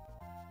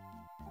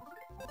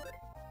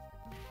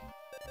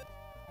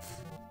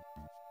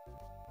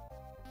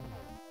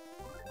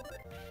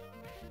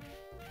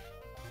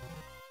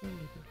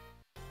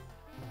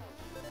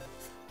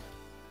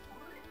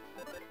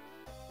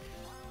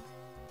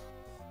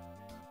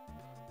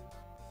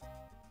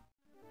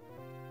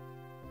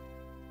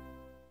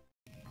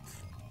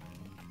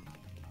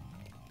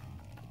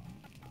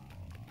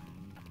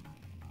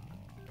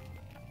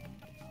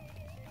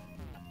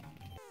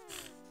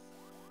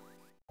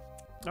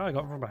 Ah, I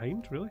got him from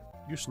behind, really?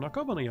 You snuck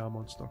up on a Yam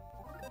monster.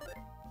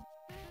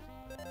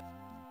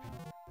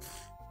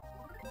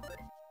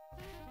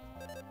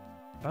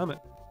 Damn it.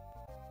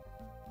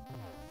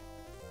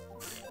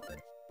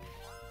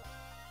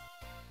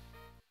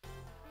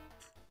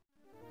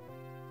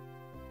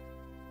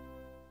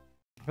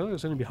 I feel like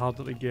it's going to be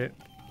harder to get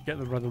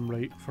the rhythm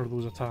right for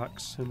those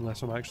attacks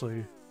unless I'm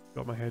actually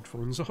got my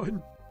headphones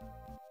on.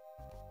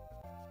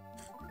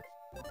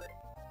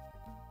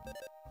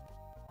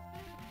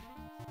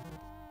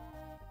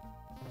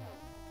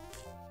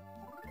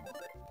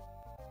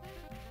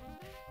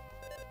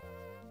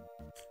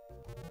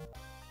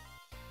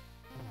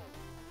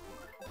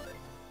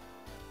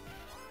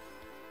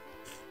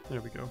 There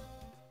we go.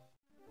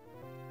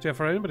 So yeah,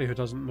 for anybody who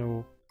doesn't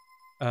know,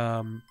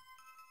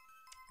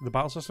 the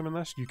battle system in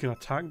this, you can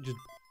attack just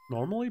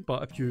normally,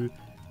 but if you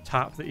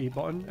tap the A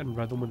button and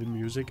rhythm with the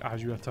music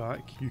as you attack,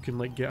 you can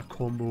like get a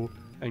combo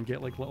and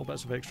get like little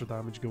bits of extra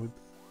damage going.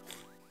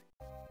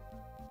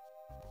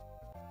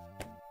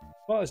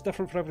 But it's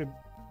different for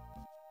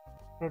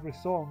every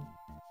song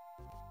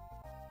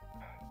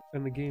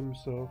in the game,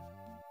 so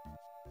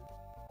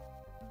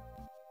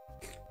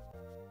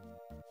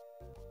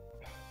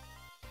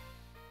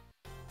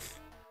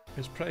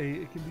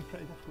it can be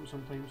pretty difficult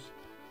sometimes.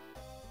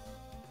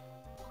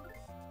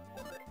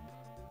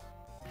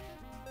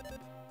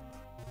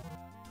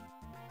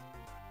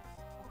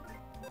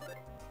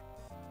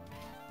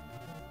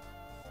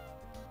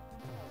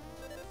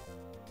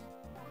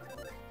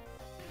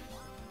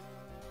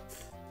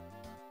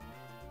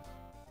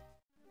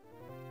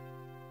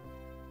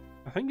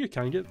 I think you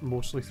can get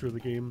mostly through the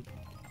game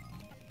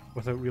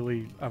without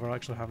really ever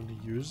actually having to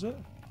use it,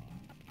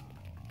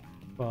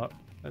 but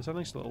it's a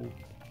nice little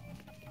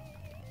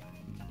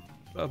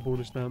bit of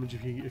bonus damage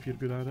if you're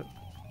good at it.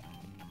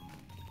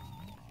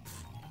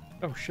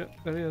 Oh shit,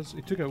 there he is.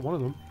 He took out one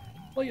of them.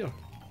 Lighter!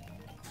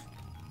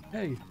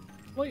 Hey,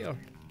 Lighter!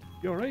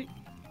 You alright?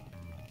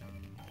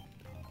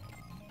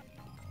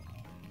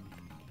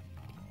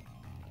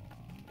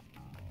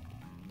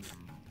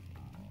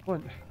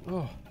 Flint.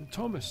 Oh, and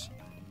Thomas.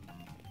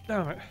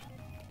 Damn it.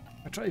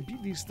 I try to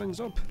beat these things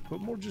up, but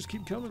more just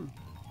keep coming.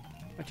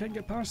 I can't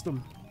get past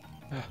them.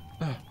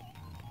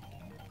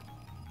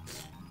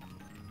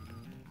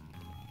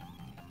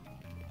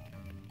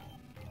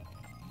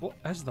 What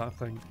is that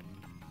thing?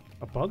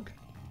 A bug?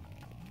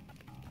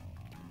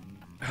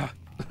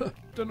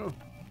 Dunno.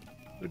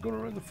 They're going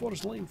around the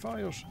forest lighting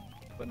fires.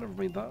 But never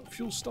mind that,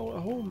 fuel's still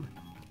at home.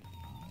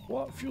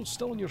 What? Fuel's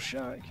still in your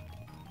shack?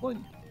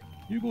 Flint,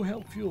 you go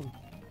help Fuel.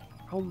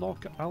 I'll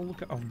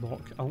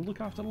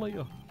look after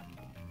Lighter.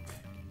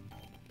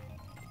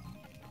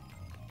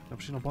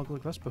 Never seen a bug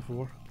like this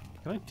before.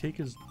 Can I take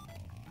his...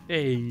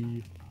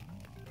 Hey!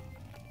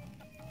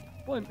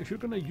 Flint, if you're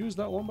going to use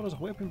that lumber as a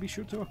weapon, be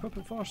sure to equip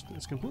it first.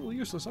 It's completely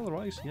useless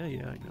otherwise. Yeah,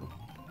 I know.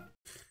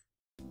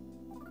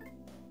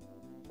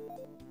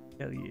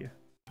 Hell yeah.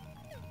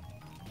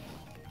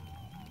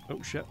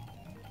 Oh shit.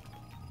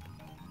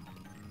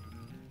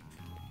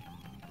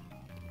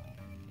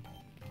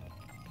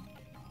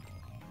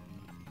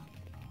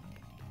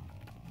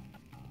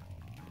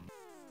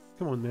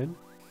 Come on then.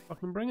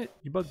 Fucking bring it,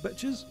 you bug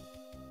bitches.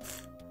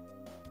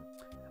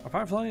 A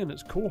firefly and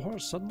its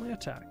cohort suddenly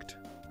attacked.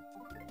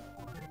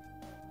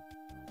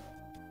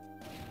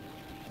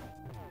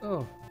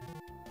 Oh.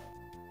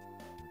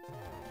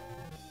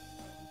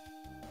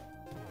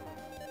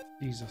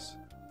 Jesus.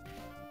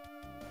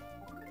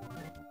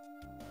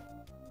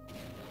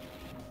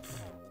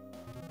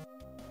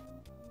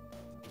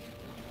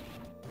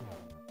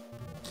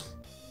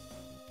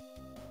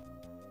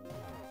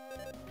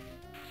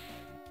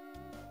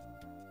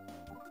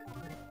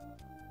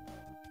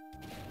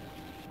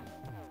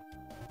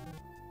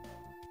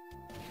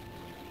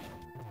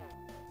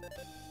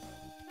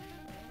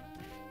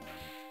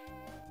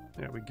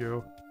 There we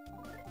go.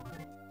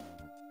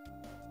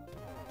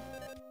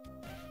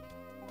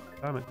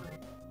 Damn it.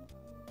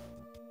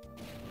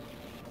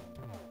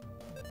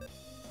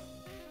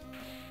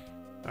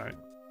 Alright.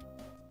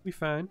 We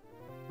fine.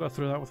 Got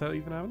through that without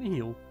even having to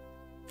heal.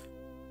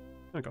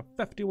 I got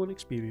 51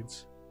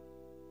 experience.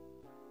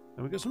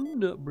 And we got some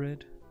nut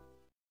bread.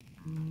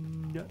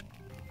 Nut.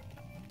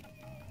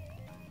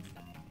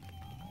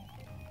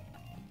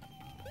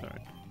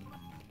 Alright.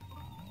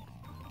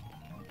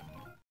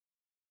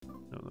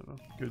 No.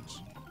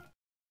 Goods.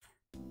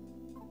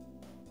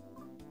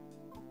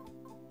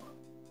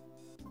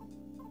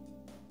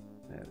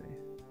 There.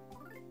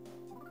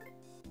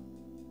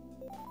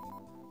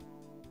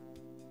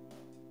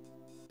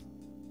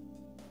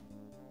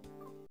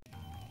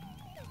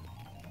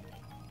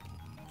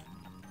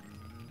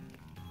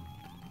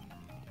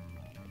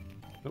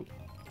 Nope.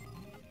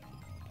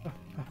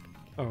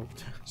 Oh,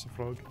 it's a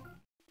frog.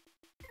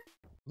 I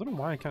don't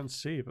know why I can't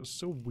save, it's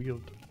so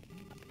weird.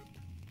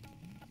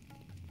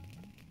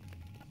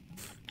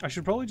 I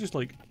should probably just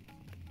like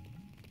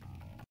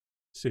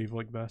save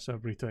like this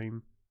every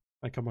time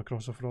I come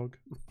across a frog.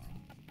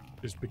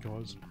 Just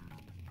because.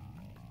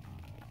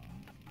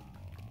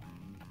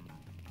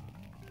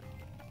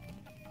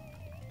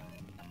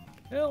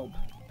 Help!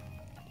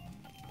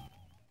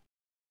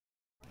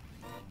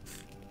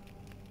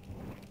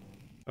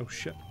 Oh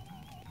shit.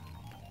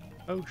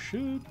 Oh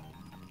shoot!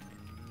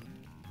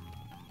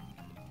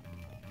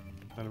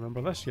 I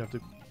remember this, you have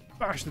to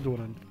bash the door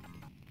in.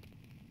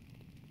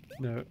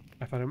 Now,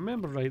 if I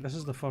remember right, this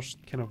is the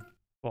first kind of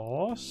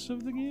boss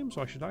of the game,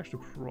 so I should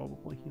actually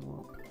probably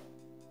heal up.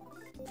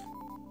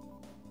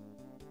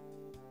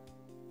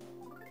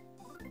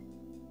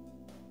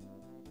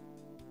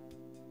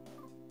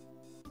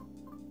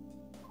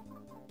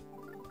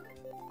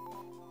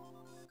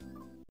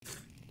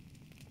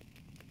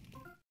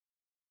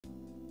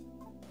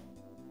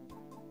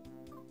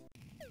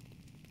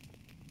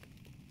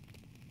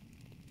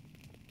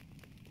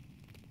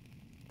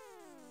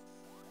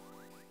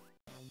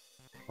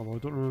 Although I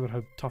don't remember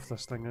how tough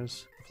this thing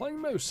is. The flying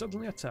mouse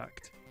suddenly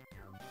attacked.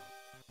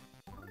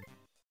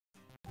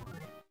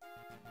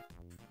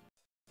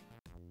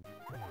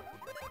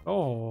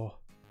 Oh.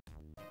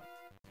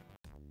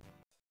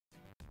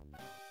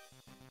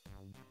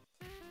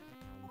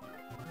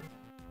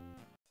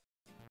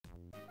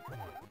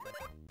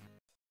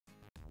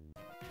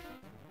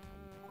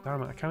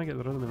 Damn it, I can't get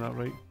the rhythm of that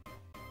right.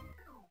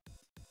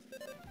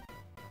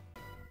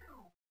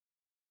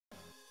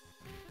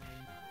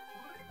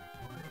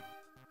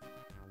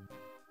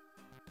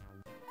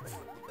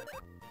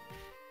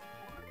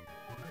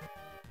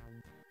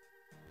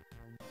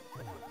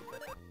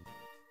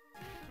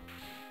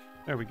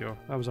 There we go.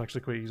 That was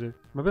actually quite easy.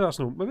 Maybe that's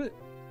no. Maybe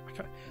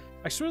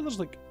I swear there's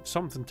like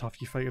something tough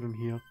you fight in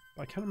here,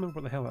 but I can't remember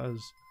what the hell it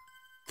is.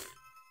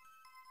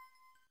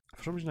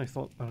 For some reason, I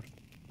thought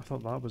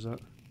that was it.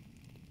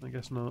 I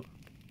guess not.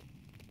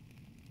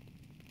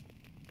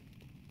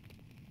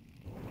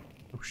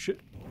 Oh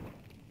shit!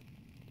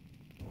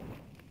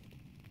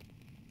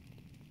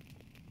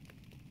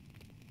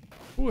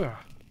 Ooh.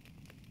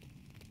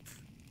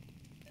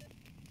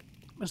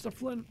 Mr.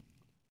 Flint.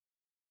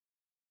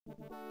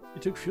 You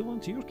took fuel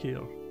into your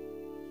care.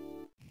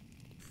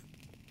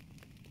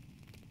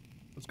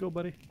 Let's go,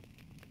 buddy.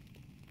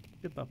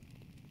 Get the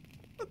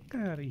fuck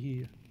out of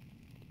here.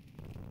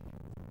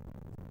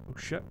 Oh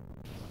shit.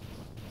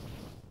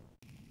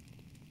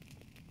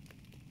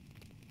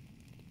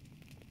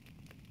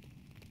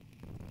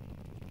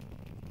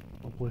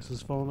 Whole place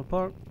is falling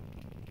apart.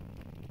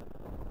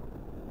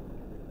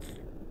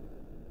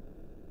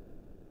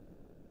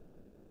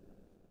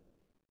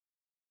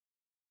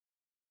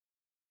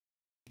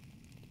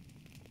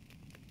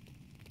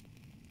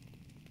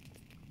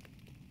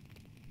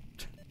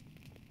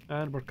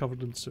 And we're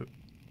covered in soot.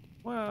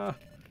 Wow,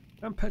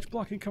 I'm pitch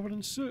black and covered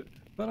in soot,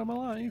 but I'm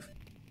alive.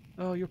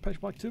 Oh, you're pitch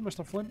black too,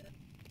 Mr. Flint.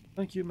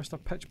 Thank you,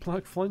 Mr. Pitch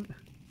Black Flint.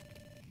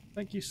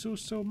 Thank you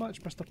so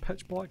much, Mr.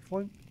 Pitch Black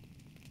Flint.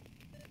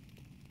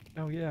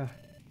 Oh yeah,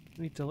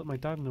 I need to let my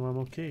dad know I'm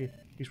okay.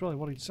 He's really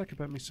worried sick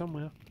about me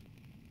somewhere.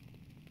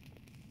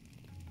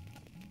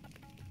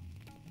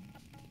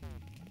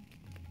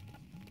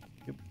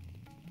 Yep.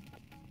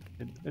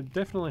 It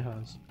definitely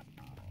has.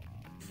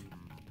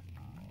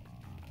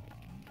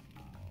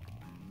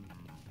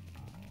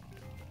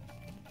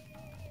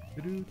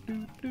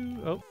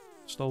 Oh,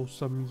 still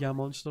some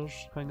monsters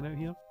hanging out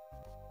here.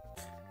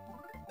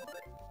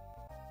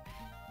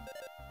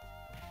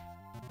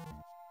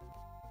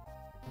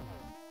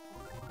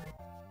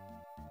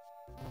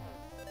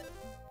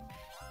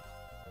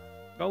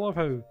 I love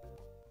how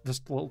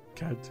this little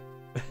kid.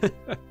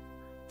 I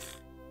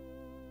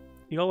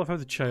love how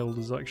the child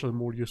is actually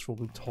more useful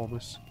than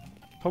Thomas.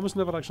 Thomas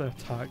never actually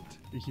attacked.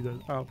 He did.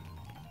 Oh,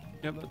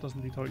 yep, that does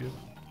indeed hurt you.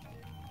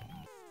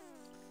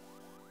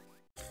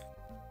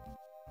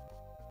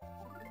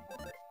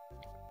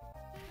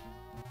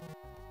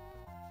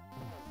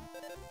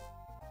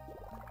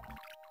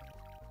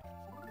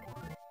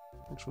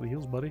 Thanks for the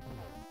heals, buddy.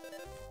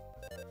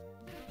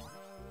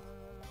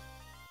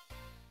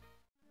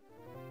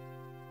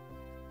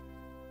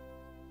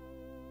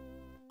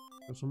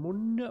 Got some more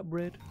nut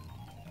bread.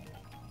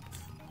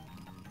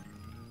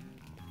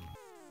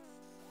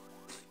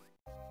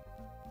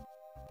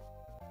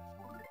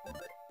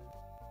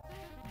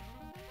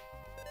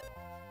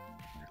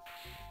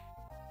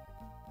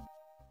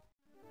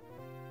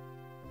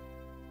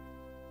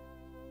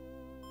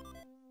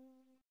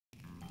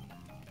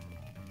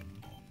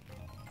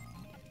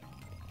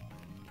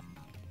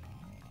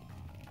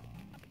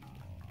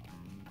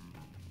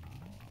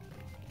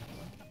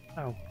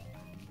 Ow.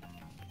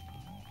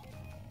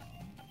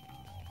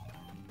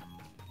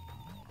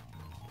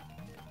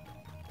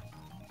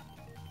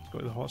 Let's go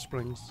to the hot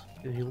springs,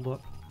 get healed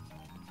up.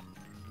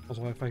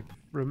 Also, if I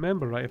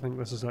remember right, I think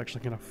this is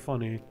actually kind of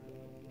funny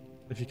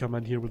if you come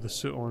in here with the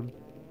suit on.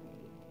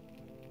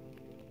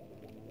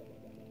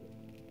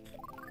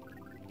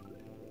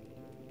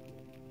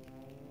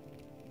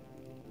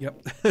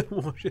 Yep,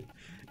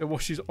 it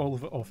washes all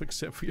of it off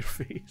except for your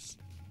face.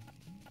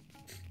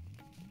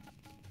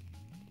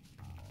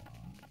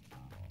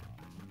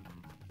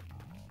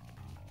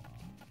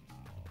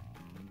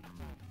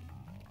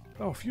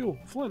 Oh, fuel!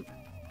 Flint!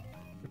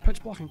 You're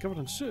pitch black and covered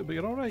in soot, but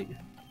you're alright.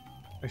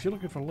 If you're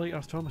looking for light,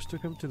 Earth Thomas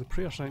took him to the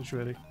prayer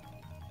sanctuary.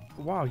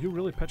 Wow, you're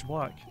really pitch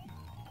black.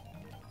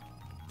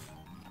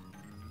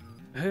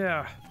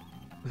 Yeah.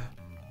 I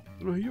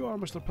don't know who you are,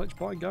 Mr. Pitch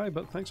Black Guy,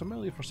 but thanks a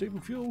million for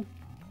saving Fuel.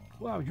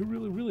 Wow, you're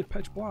really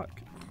pitch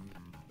black.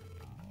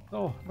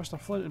 Oh, Mr.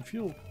 Flint and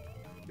Fuel.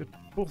 You're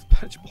both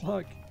pitch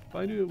black. But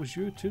I knew it was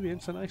you too the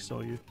instant I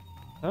saw you.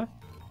 Huh?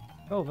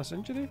 Oh, this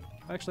injury?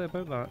 Actually,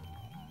 about that.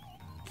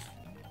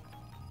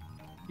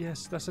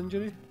 Yes, this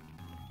injury.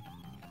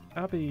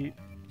 Abby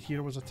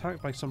here was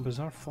attacked by some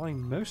bizarre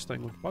flying mouse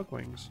thing with bug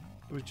wings.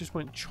 It just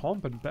went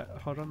chomp and bit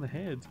her on the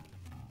head.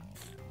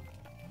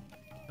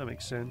 That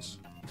makes sense.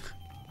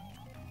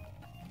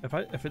 If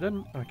it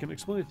didn't, I can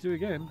explain it to you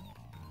again.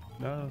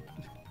 No,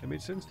 it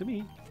made sense to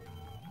me.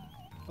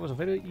 That was a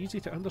very easy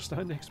to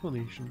understand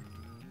explanation.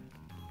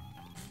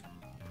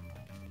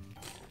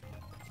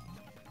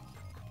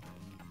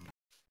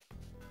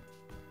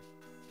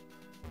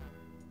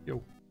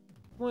 Yo,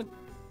 Flint,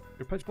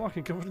 you're pitch black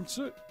and covered in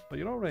soot, but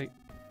you're alright.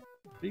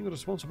 Being the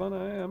responsible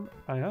man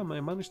I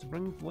managed to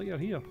bring Lightyear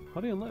here.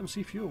 Hurry and let him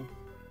see Fuel.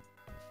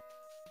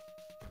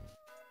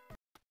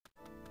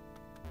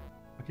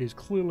 Okay, he's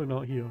clearly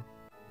not here.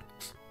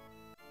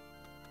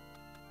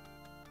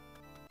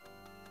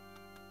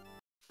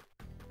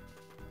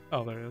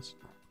 Oh, there he is.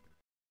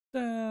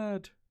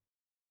 Dad!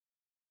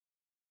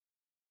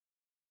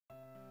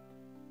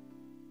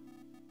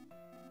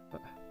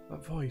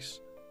 That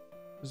voice.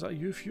 Is that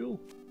you, Fuel?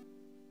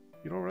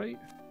 You're alright?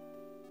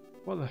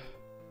 What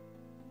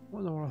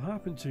in the world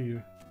happened to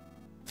you?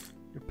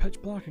 You're pitch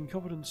black and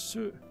covered in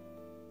soot.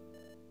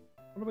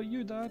 What about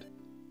you, Dad?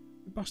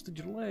 You busted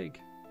your leg.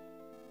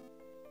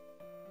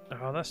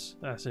 Ah, this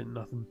ain't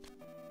nothing.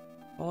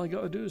 All I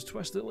gotta do is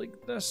twist it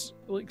like this,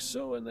 like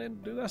so, and then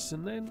do this,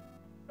 and then...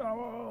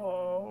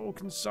 Oh,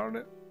 concern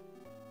it.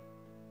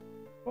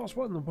 Boss,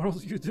 what in the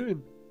world are you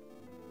doing?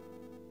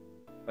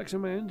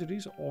 Fixing my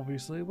injuries,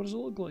 obviously. What does it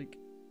look like?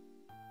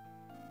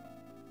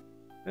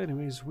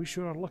 Anyways, we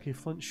sure are lucky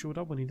Flint showed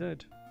up when he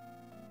did.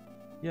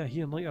 Yeah,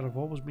 he and Lightyear have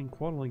always been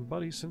quarrelling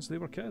buddies since they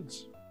were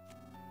kids.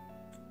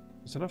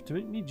 It's enough to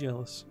make me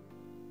jealous.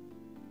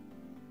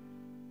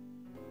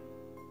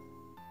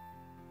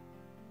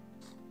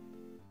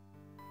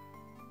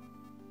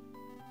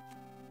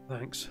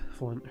 Thanks,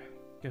 Flint.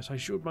 Guess I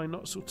showed my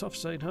not so tough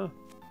side, huh?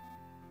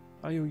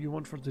 I owe you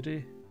one for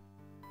today.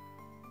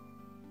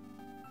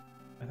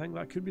 I think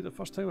that could be the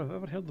first time I've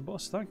ever heard the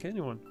boss thank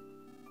anyone.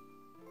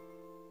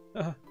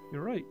 Haha,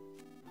 you're right.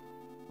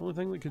 The only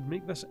thing that could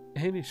make this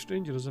any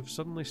stranger is if it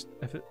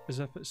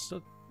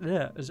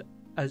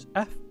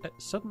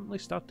suddenly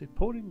started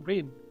pouring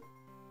rain.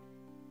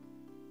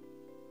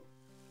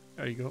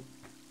 There you go.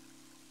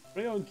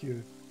 Right on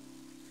cue.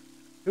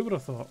 Who would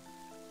have thought?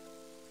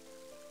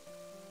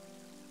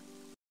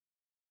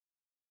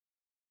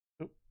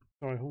 Oh,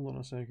 sorry, hold on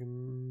a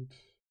second.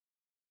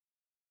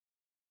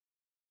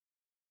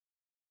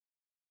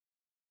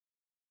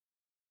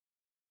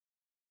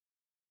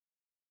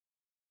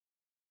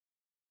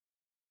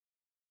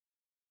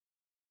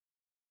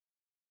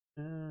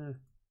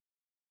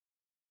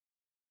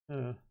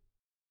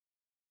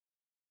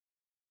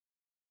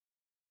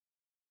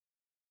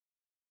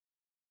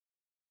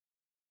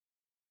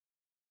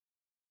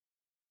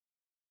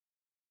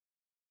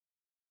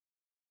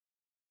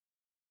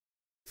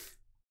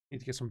 Need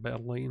to get some better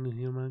lighting in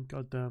here, man.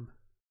 God damn.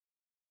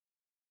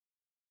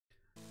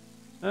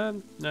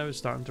 And now it's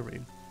starting to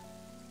rain.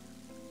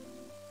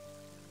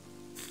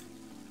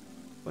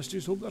 Let's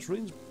just hope this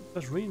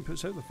rain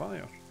puts out the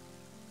fire.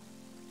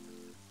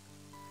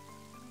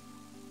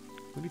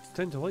 We need to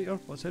tend to Lightyear.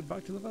 Let's head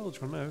back to the village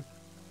for now.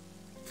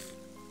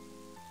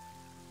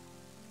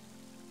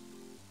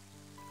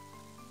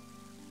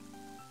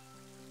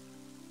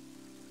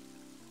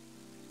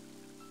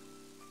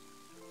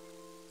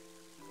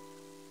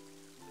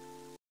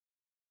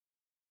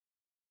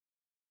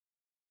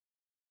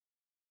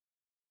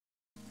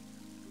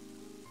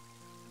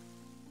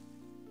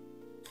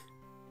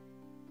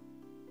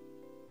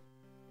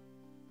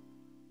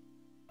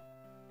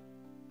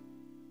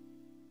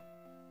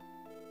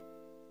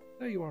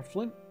 There you are,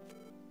 Flint.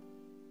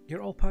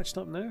 You're all patched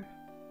up now.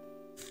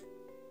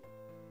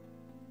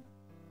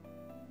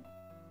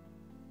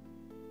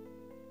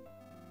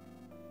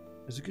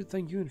 It's a good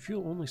thing you and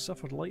Fuel only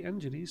suffered light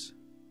injuries.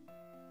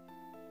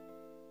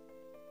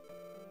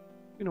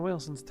 It's been a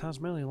while since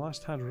Tazmily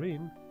last had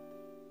rain.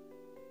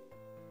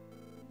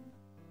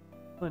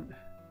 Flint,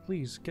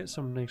 please get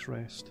some nice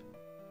rest.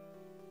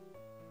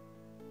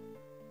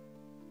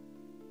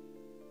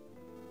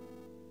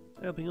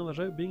 Helping others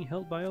out, being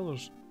helped by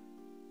others.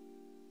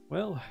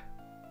 Well,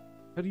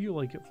 how do you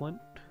like it, Flint?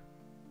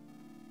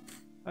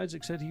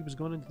 Isaac said he was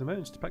going into the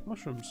mountains to pick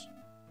mushrooms.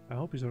 I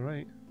hope he's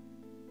alright.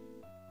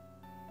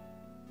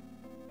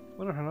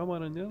 When are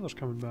Harama and the others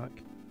coming back?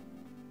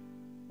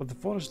 With the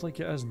forest like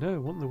it is now,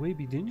 won't the way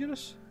be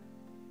dangerous?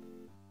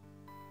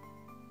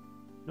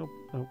 Nope,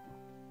 nope.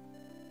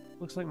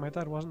 Looks like my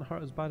dad wasn't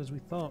hurt as bad as we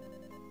thought.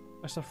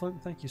 Mr.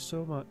 Flint, thank you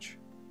so much.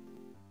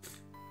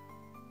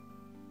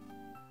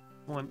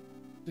 Flint,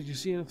 Did you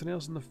see anything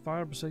else in the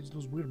fire besides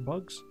those weird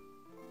bugs?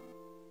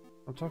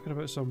 I'm talking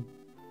about some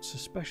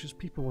suspicious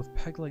people with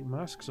pig-like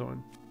masks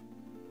on.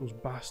 Those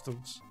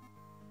bastards.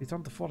 They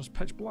turned the forest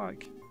pitch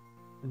black.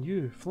 And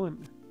you,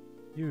 Flint,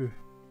 you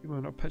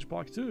went up pitch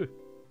black too.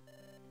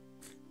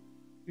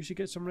 You should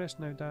get some rest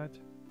now, Dad.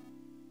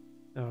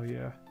 Oh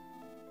yeah.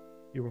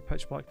 You were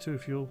pitch black too,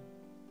 Fuel.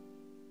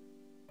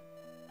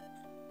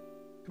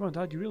 Come on,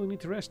 Dad, you really need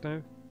to rest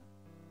now.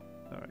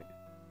 Alright.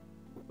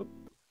 Oh.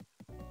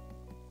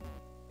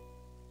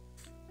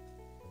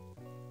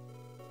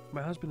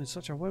 My husband is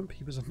such a wimp,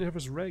 he was a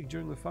nervous wreck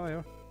during the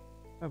fire.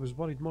 I was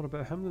worried more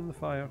about him than the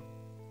fire.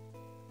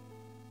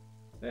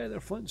 Hey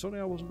there, Flint, sorry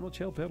I wasn't much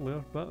help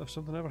earlier, but if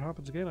something ever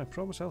happens again, I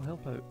promise I'll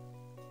help out.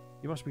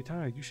 You must be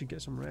tired, you should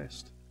get some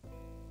rest.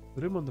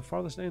 The room on the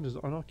farthest end is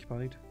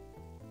unoccupied.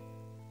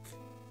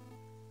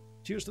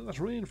 Cheers to this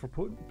rain for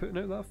putting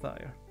out that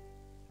fire.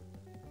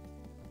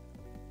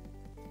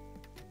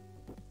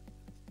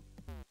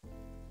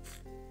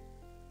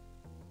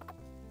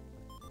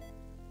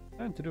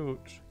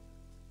 Antidote.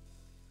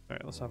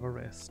 Alright, let's have a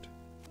rest.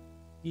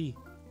 Yee.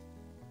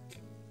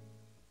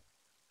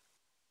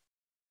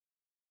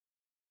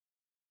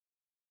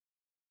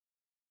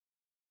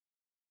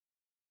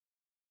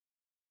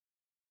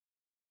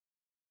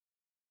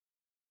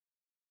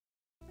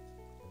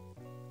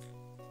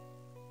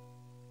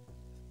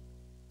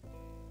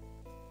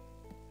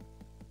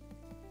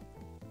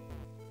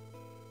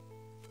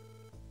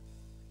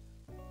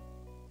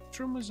 Which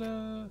room was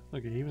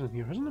okay, he was in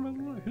here. Who's in the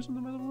middle one? Who's in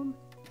the middle one?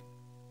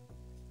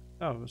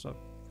 Oh, it was a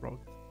frog.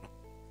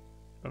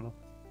 I don't know.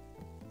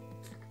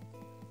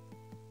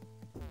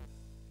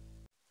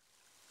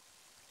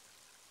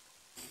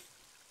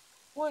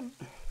 One.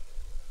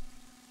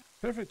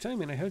 Perfect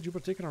timing. I heard you were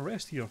taking a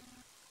rest here.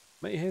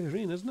 Mighty heavy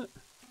rain, isn't it?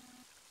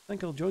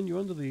 Think I'll join you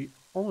under the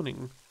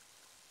awning.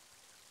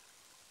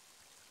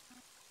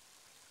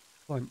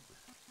 Flint,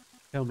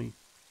 tell me.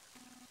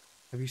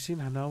 Have you seen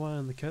Hanawa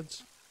and the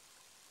kids?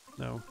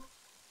 No.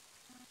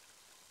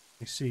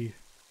 I see.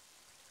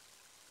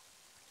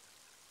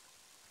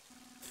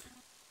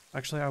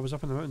 Actually, I was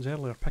up in the mountains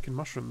earlier picking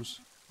mushrooms.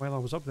 While I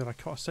was up there, I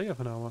caught a sight of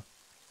Hanawa.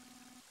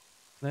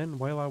 Then,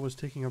 while I was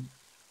taking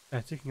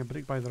a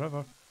break by the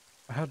river,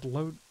 I heard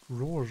loud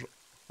roars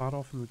far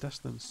off in the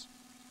distance.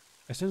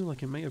 It sounded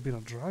like it might have been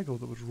a drago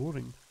that was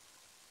roaring.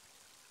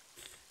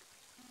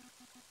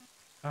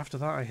 After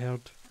that, I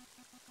heard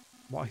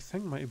what I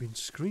think might have been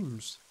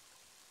screams.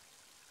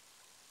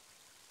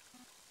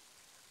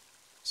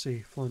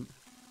 Say, Flint,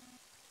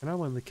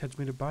 Hanawa and the kids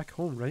made it back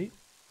home, right?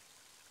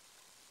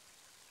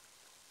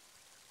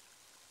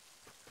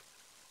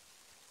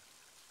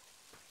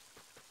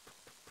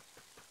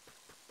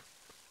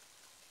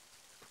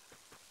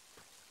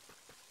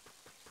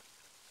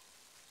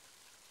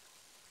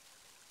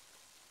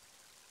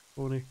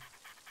 Bonnie.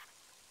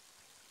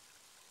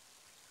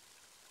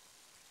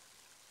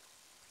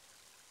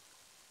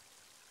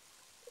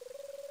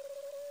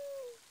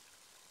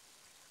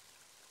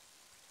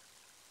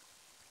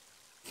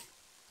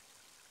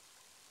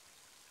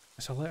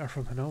 It's a letter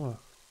from Hanawa.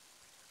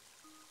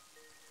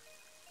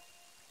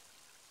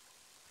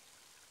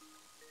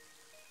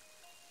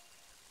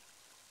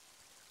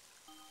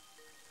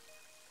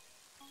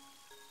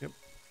 Yep.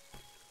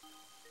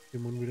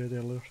 Same one we read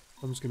earlier.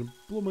 I'm just going to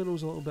blow my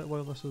nose a little bit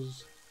while this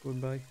is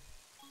going by.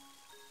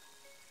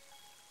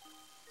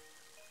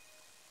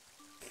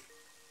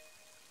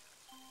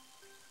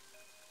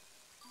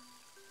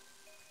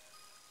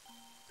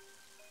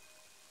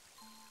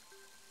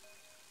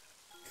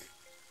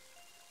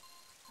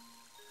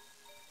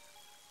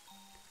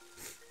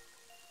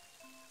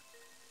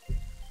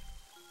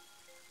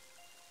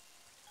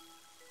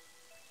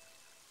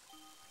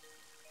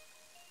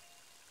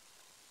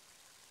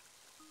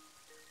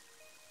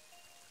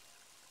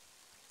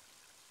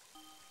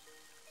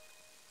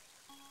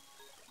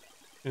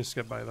 I'm gonna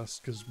skip by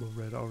this because we've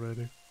read it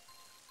already.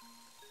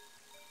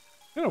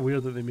 Kind of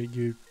weird that they make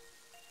you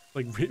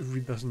like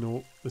read this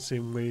note the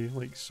same way,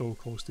 like so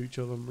close to each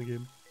other in the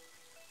game,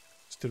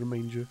 just to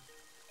remind you.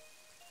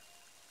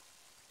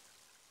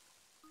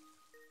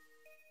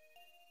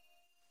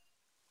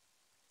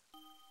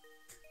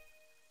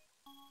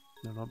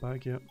 They're not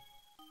back yet.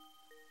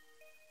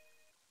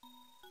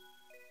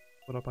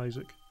 What up,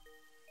 Isaac?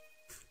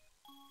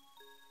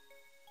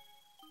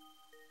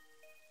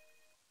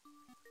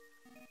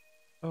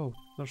 Oh,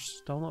 they're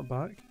still not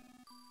back?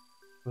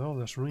 With all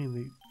this rain,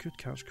 they could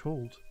catch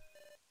cold.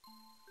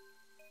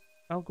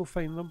 I'll go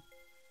find them.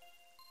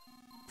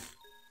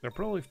 They're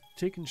probably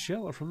taking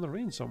shelter from the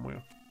rain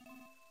somewhere.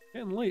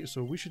 Getting late,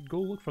 so we should go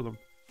look for them.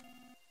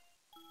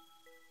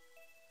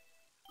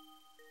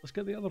 Let's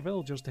get the other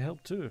villagers to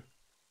help too.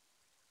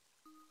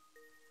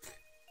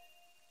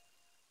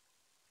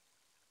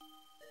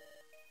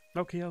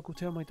 Okay, I'll go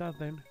tell my dad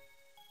then.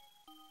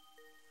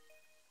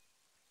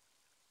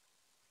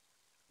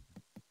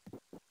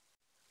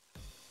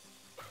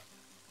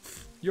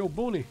 Yo,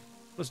 Bonnie,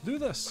 let's do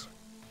this.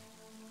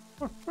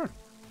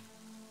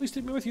 Please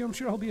take me with you, I'm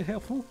sure I'll be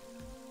helpful.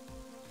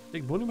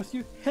 Take Bonnie with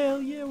you?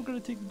 Hell yeah, we're gonna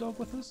take the dog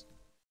with us.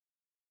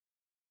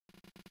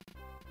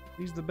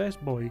 He's the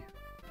best boy.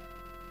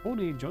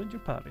 Bonnie joined your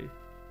party.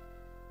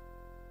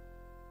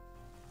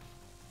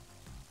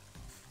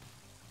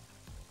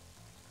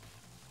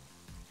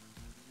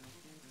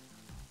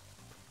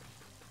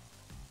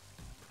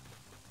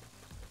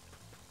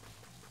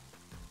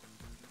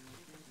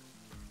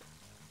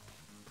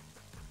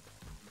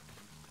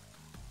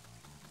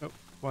 Oh,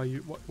 why you?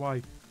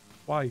 Why?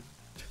 Why?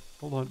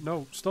 Hold on,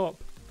 no, stop.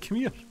 Come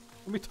here.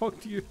 Let me talk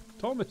to you.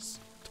 Thomas!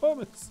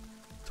 Thomas!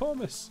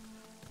 Thomas!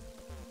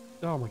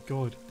 Oh my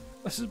god.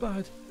 This is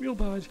bad. Real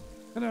bad.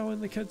 And now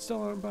and the kids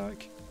still aren't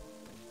back.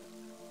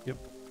 Yep.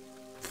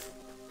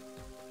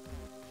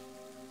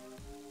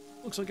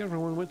 Looks like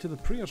everyone went to the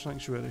prayer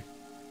sanctuary.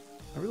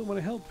 I really want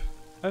to help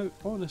out,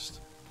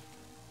 honest.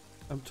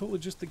 I'm totally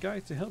just the guy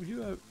to help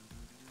you out.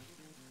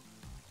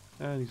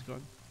 And he's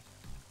gone.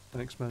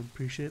 Thanks man,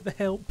 appreciate the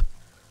help.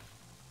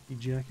 You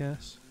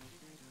jackass.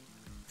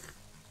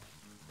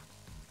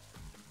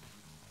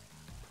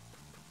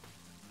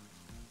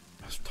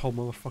 This tall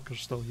motherfucker's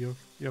still here.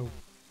 Yo.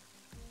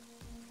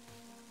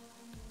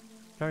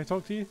 Can I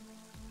talk to you?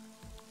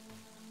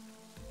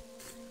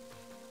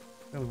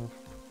 Fair enough.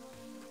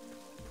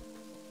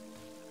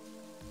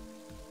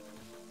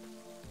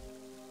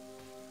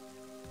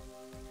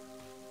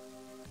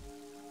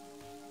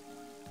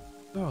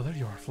 Oh, there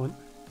you are, Flint.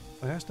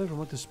 I asked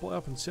everyone to split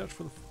up and search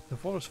for the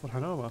forest for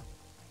Hanawa.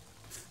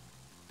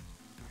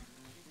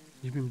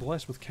 You've been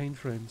blessed with kind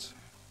friends.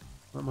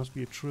 That must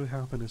be a true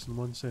happiness in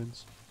one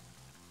sense.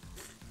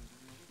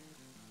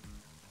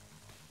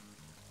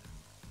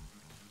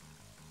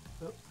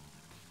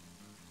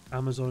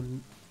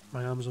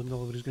 My Amazon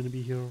delivery is going to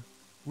be here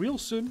real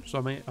soon,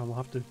 so I'll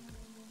have to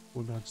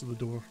go and answer the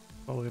door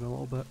probably in a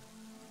little bit.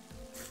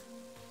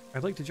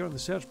 I'd like to join the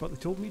search, but they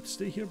told me to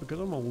stay here because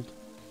I'm old.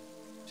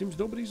 Seems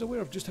nobody's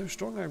aware of just how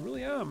strong I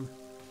really am.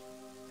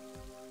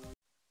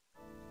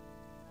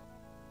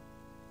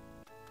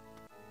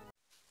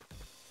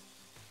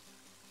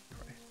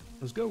 Right,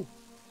 let's go.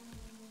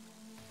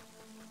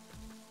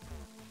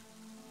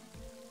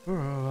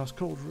 Oh, that's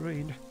cold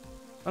rain.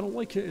 I don't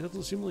like it, it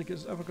doesn't seem like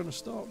it's ever going to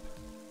stop.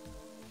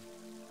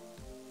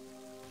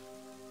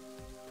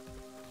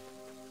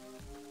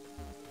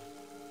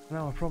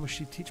 Now I promised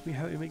she'd teach me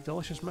how to make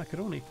delicious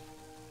macaroni.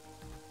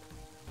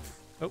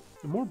 Oh,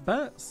 more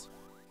bats!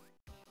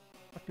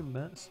 Fucking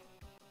bats.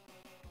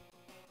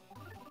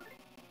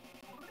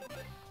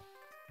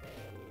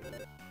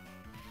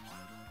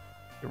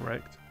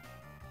 Correct.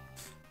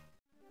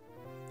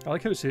 I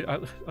like how it says,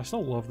 I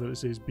still love that it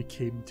says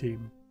became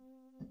tame.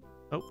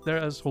 Oh, there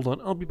it is. Hold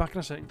on, I'll be back in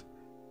a second.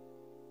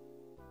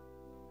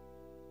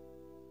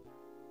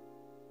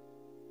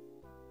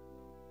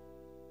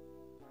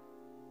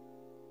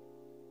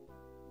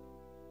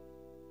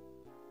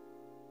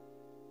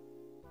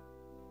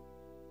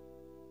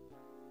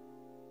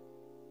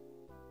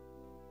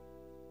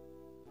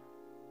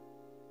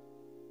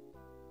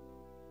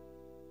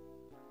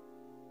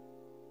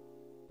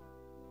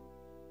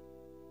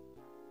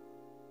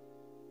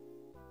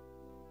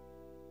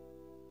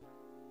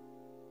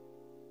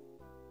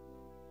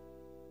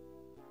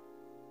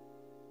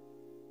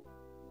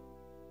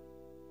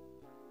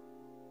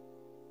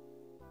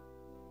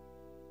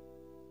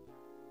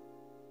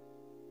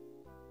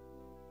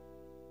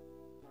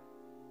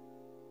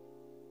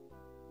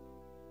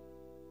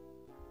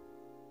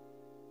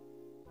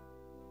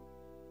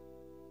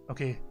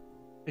 Okay,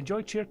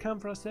 enjoy chair cam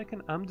for a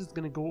second. I'm just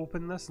gonna go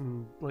open this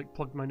and like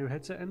plug my new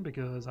headset in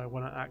because I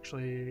want to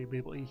actually be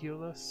able to hear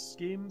this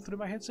game through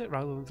my headset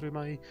rather than through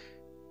my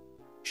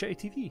shitty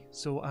TV.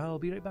 So I'll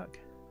be right back.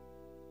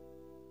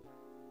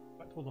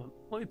 But hold on,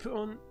 let me put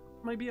on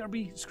my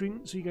BRB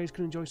screen so you guys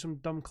can enjoy some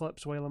dumb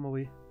clips while I'm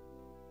away.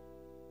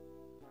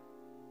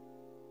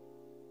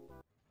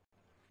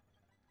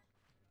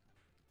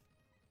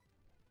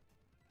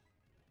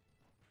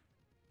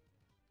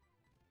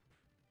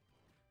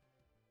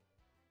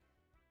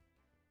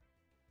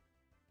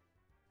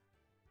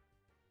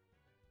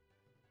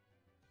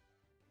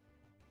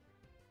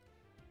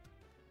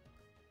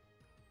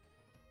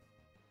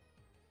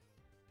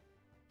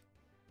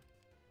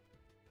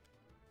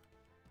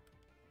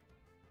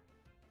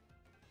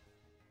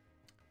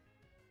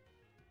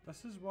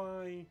 This is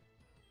why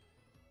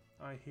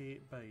I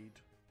hate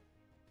Bide.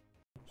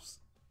 Oops.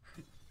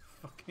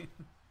 Fucking.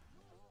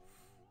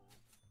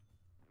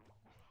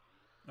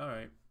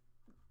 Alright.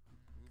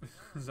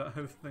 Is that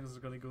how things are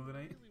gonna go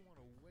tonight?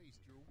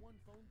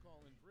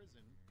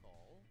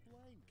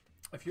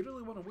 If you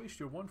really want to waste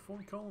your one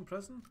phone call in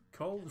prison,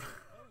 call.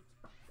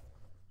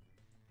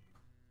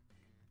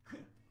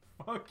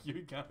 Fuck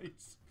you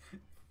guys.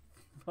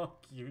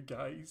 Fuck you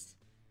guys.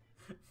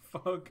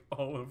 Fuck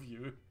all of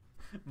you.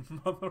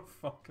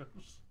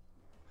 Motherfuckers.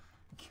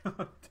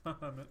 God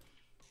damn it.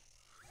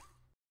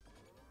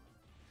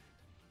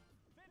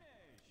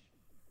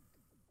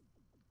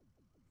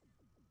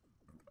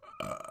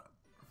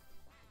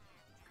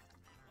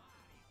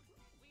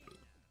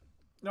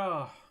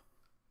 Ah.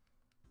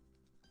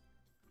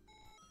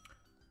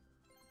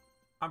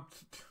 I'm.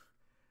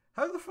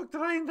 How the fuck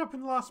did I end up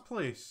in last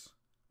place?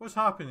 What's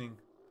happening?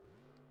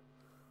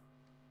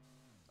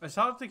 It's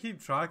hard to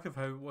keep track of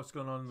what's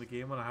going on in the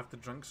game when I have to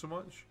drink so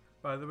much.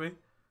 By the way,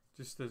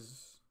 just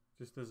as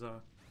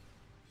a,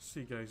 so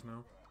you guys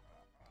know.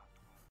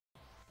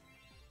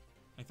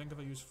 I think if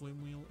I use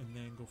Flame Wheel and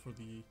then go for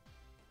the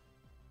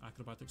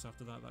acrobatics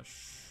after that, that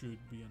should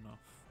be enough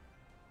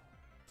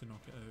to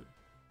knock it out.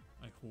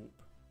 I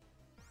hope.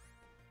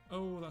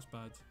 Oh, that's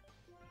bad.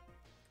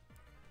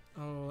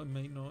 Oh, it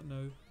might not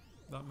now.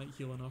 That might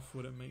heal enough,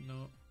 or it might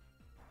not.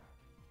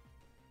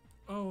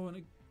 Oh, and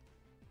it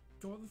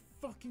got the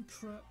fucking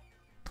crit.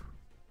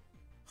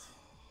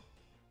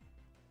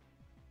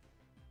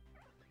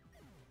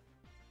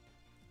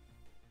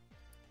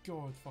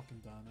 God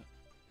fucking damn it.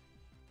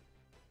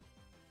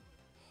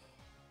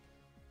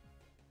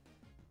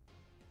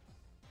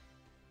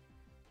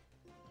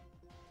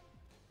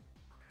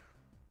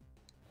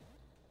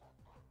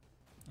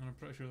 And I'm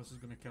pretty sure this is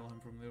going to kill him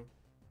from there. To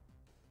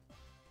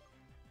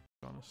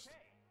be honest.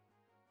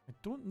 I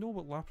don't know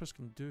what Lapras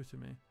can do to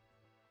me.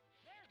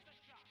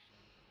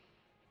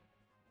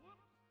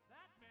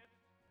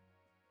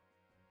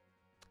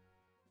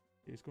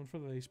 Okay, he's going for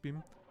the Ice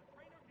Beam.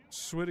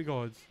 Swear to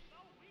God.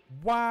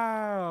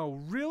 Wow,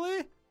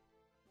 really?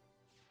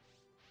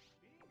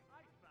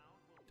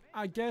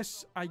 I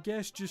guess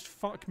just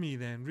fuck me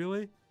then,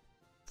 really?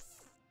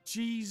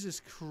 Jesus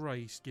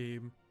Christ,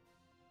 game.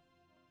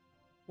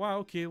 Wow,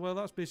 okay, well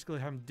that's basically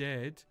him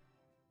dead.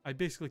 I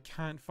basically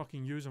can't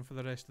fucking use him for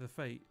the rest of the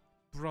fight.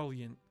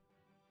 Brilliant.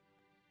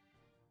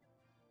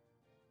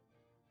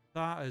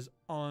 That is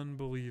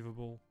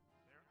unbelievable.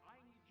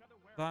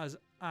 That is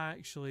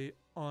actually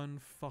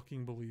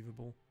unfucking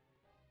believable.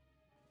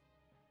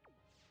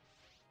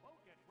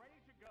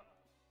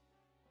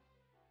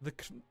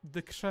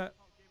 The crit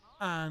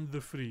and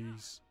the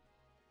freeze.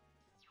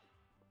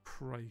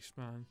 Christ,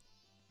 man.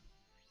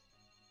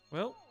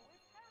 Well.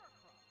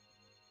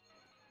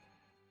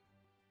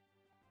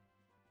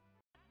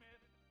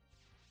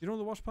 You know what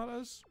the worst part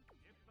is?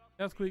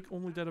 Earthquake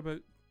only did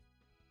about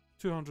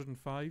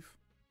 205.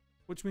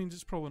 Which means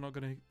it's probably not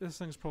gonna... This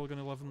thing's probably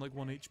gonna live in like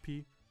 1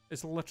 HP.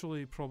 It's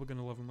literally probably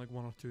gonna live in like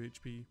 1 or 2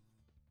 HP.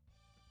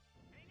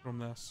 From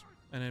this.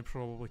 And then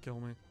probably kill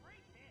me.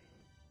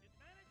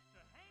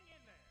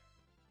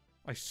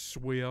 I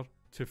swear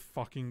to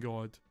fucking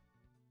God.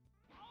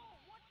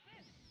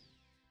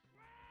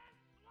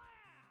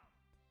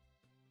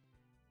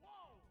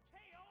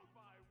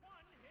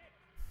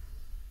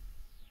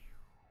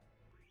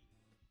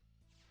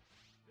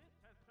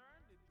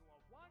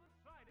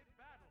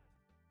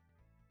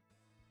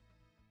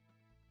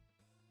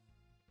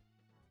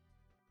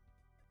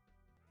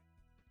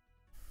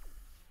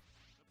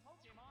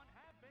 Pokemon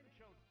have been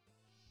chosen.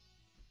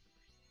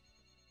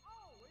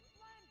 Oh, it's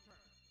Lantern!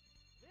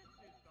 This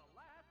is the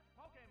last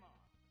Pokemon.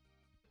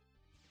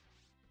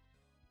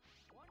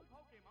 One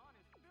Pokemon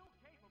is still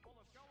capable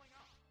of going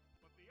up,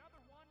 but the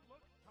other one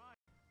looks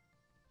tired.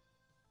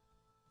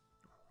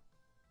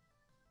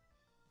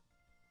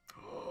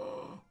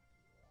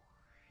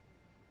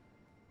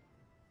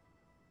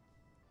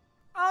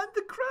 And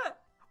the crit!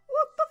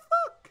 What the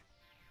fuck?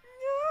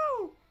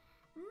 No!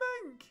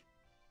 Mink!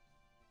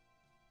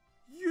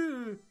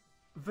 You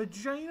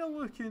vagina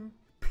looking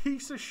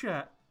piece of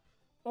shit.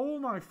 Oh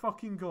my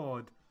fucking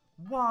God.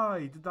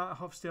 Why did that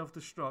have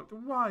self-destruct?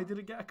 Why did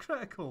it get a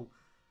critical?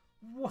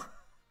 What?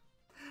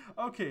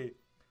 Okay,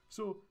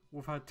 so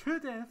we've had 2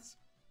 deaths,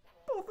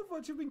 both of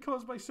which have been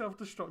caused by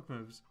self-destruct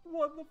moves.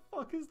 What the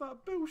fuck is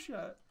that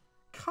bullshit?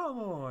 Come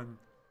on.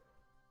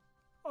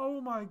 Oh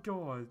my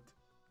God.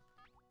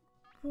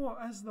 What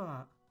is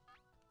that?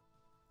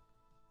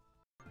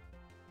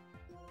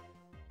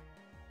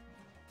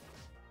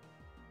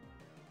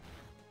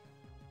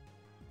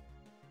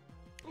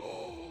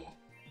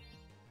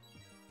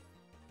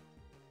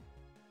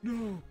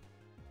 No!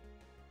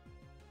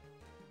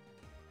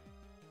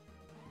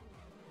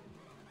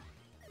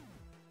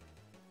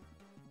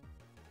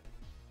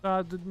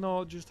 That did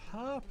not just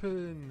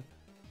happen!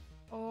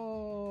 Oh,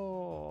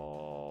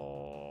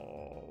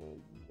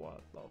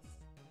 what the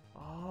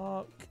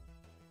fuck?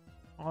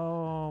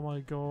 Oh my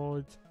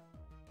God.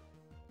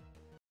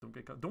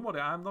 Don't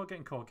worry, I'm not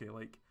getting cocky,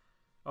 like,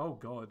 oh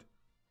God.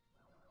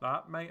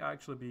 That might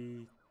actually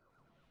be...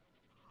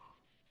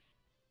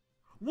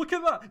 Look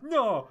at that!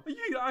 No! Are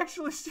you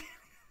actually serious?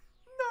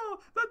 No!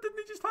 That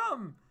didn't just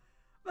happen!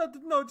 That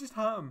did not just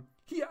happen!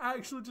 He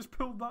actually just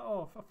pulled that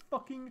off! A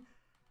fucking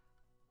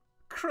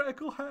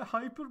critical hit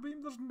Hyper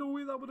Beam? There's no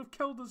way that would have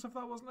killed us if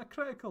that wasn't a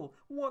critical!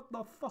 What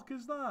the fuck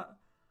is that?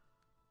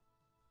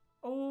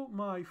 Oh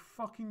my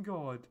fucking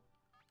God.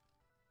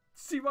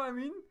 See what I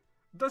mean?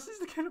 This is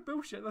the kind of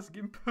bullshit this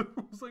game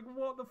pulls. Like,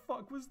 what the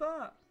fuck was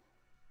that?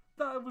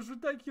 That was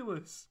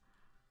ridiculous.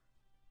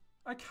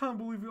 I can't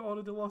believe we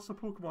already lost a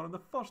Pokemon in the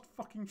first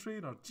fucking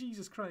trainer.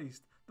 Jesus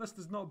Christ. This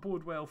does not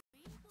bode well.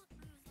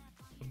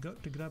 I've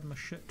got to grab my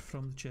shit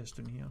from the chest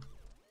in here.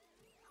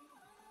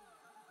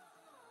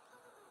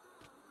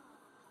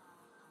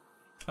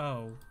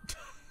 Oh.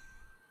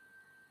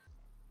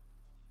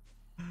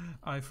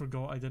 I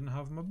forgot I didn't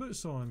have my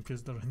boots on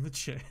because they're in the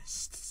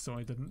chest, so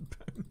I didn't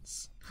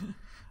bounce.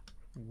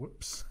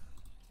 Whoops.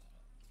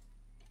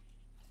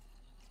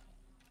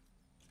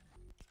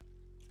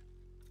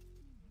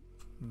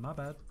 My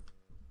bad.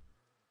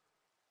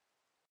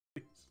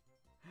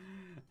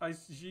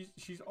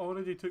 She's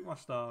already took my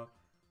star.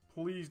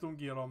 Please don't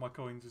give her all my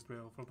coins as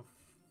well. For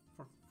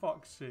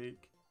fuck's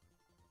sake.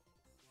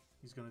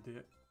 He's gonna do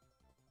it.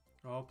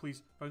 Oh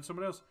please, found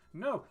someone else.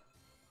 No.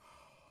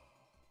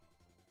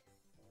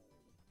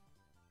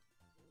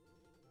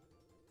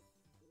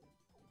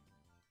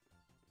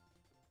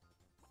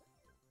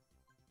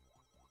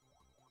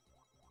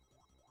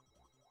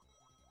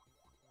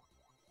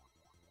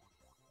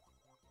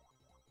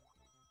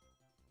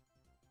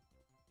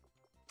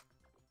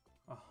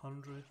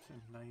 $109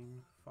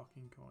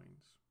 fucking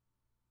coins.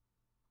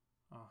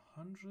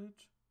 109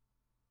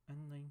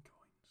 coins.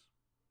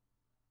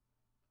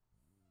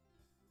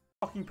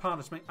 Fucking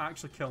Paris might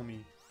actually kill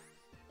me.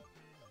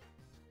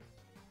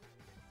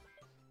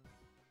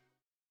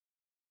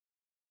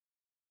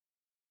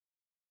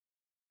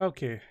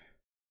 Okay.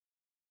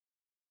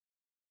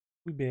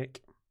 We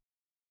back.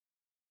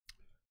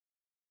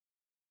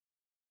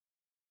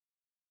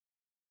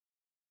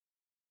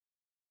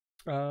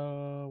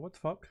 What the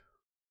fuck?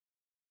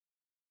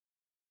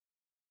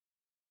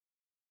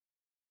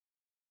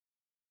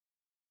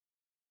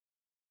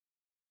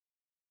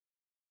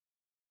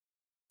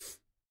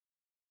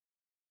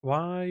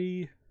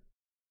 Why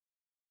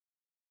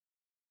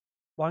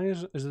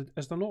is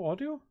there no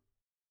audio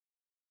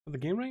for the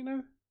game right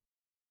now?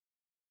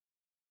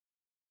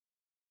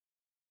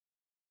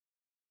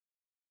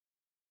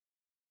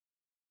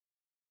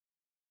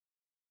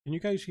 Can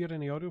you guys hear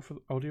any audio for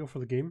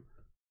the game?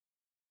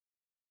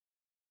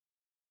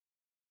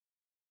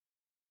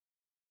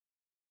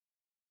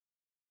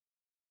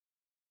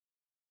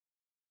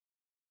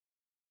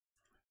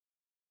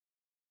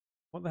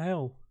 What the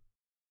hell?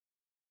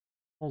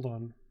 Hold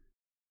on.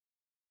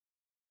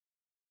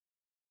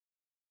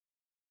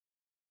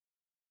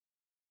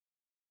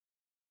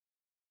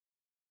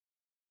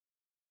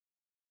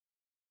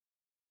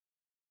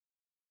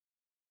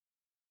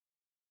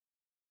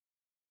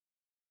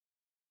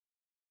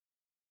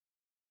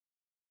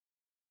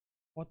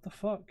 What the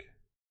fuck?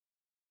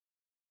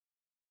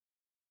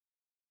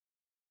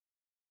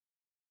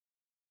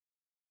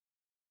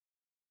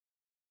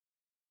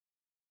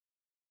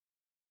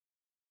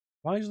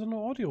 Why is there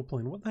no audio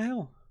playing? What the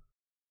hell?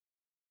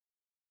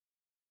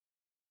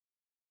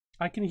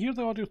 I can hear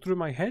the audio through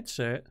my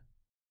headset,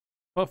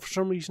 but for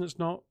some reason it's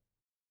not.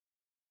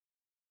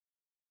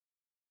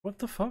 What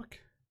the fuck?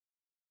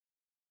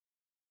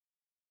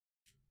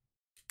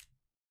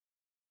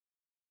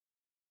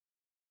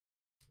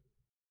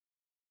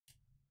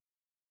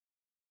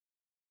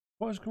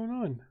 What is going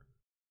on?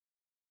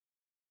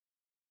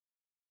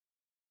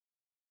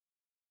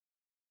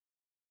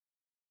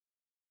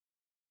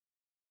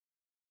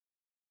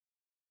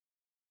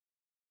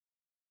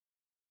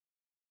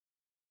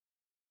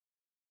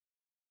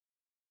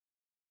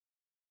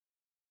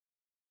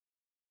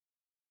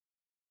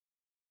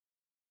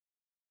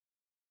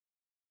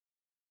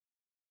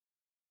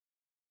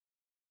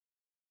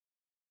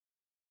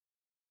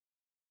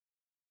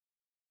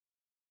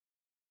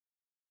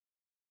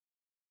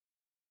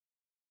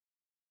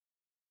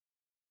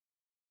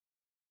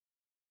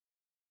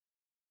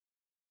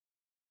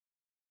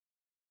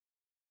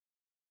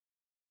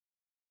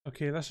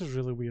 Okay, this is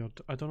really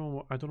weird. I don't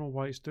know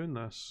why it's doing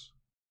this.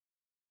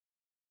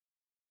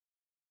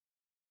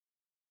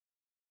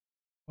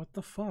 What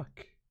the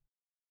fuck?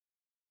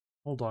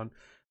 Hold on.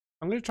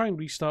 I'm going to try and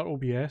restart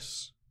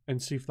OBS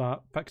and see if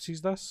that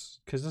fixes this,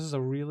 because this is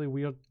a really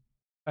weird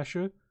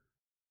issue.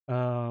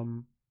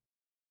 So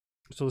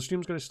the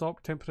stream's going to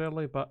stop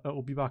temporarily, but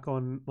it'll be back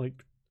on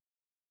like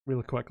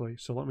really quickly.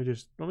 So let me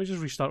just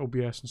restart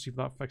OBS and see if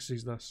that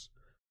fixes this.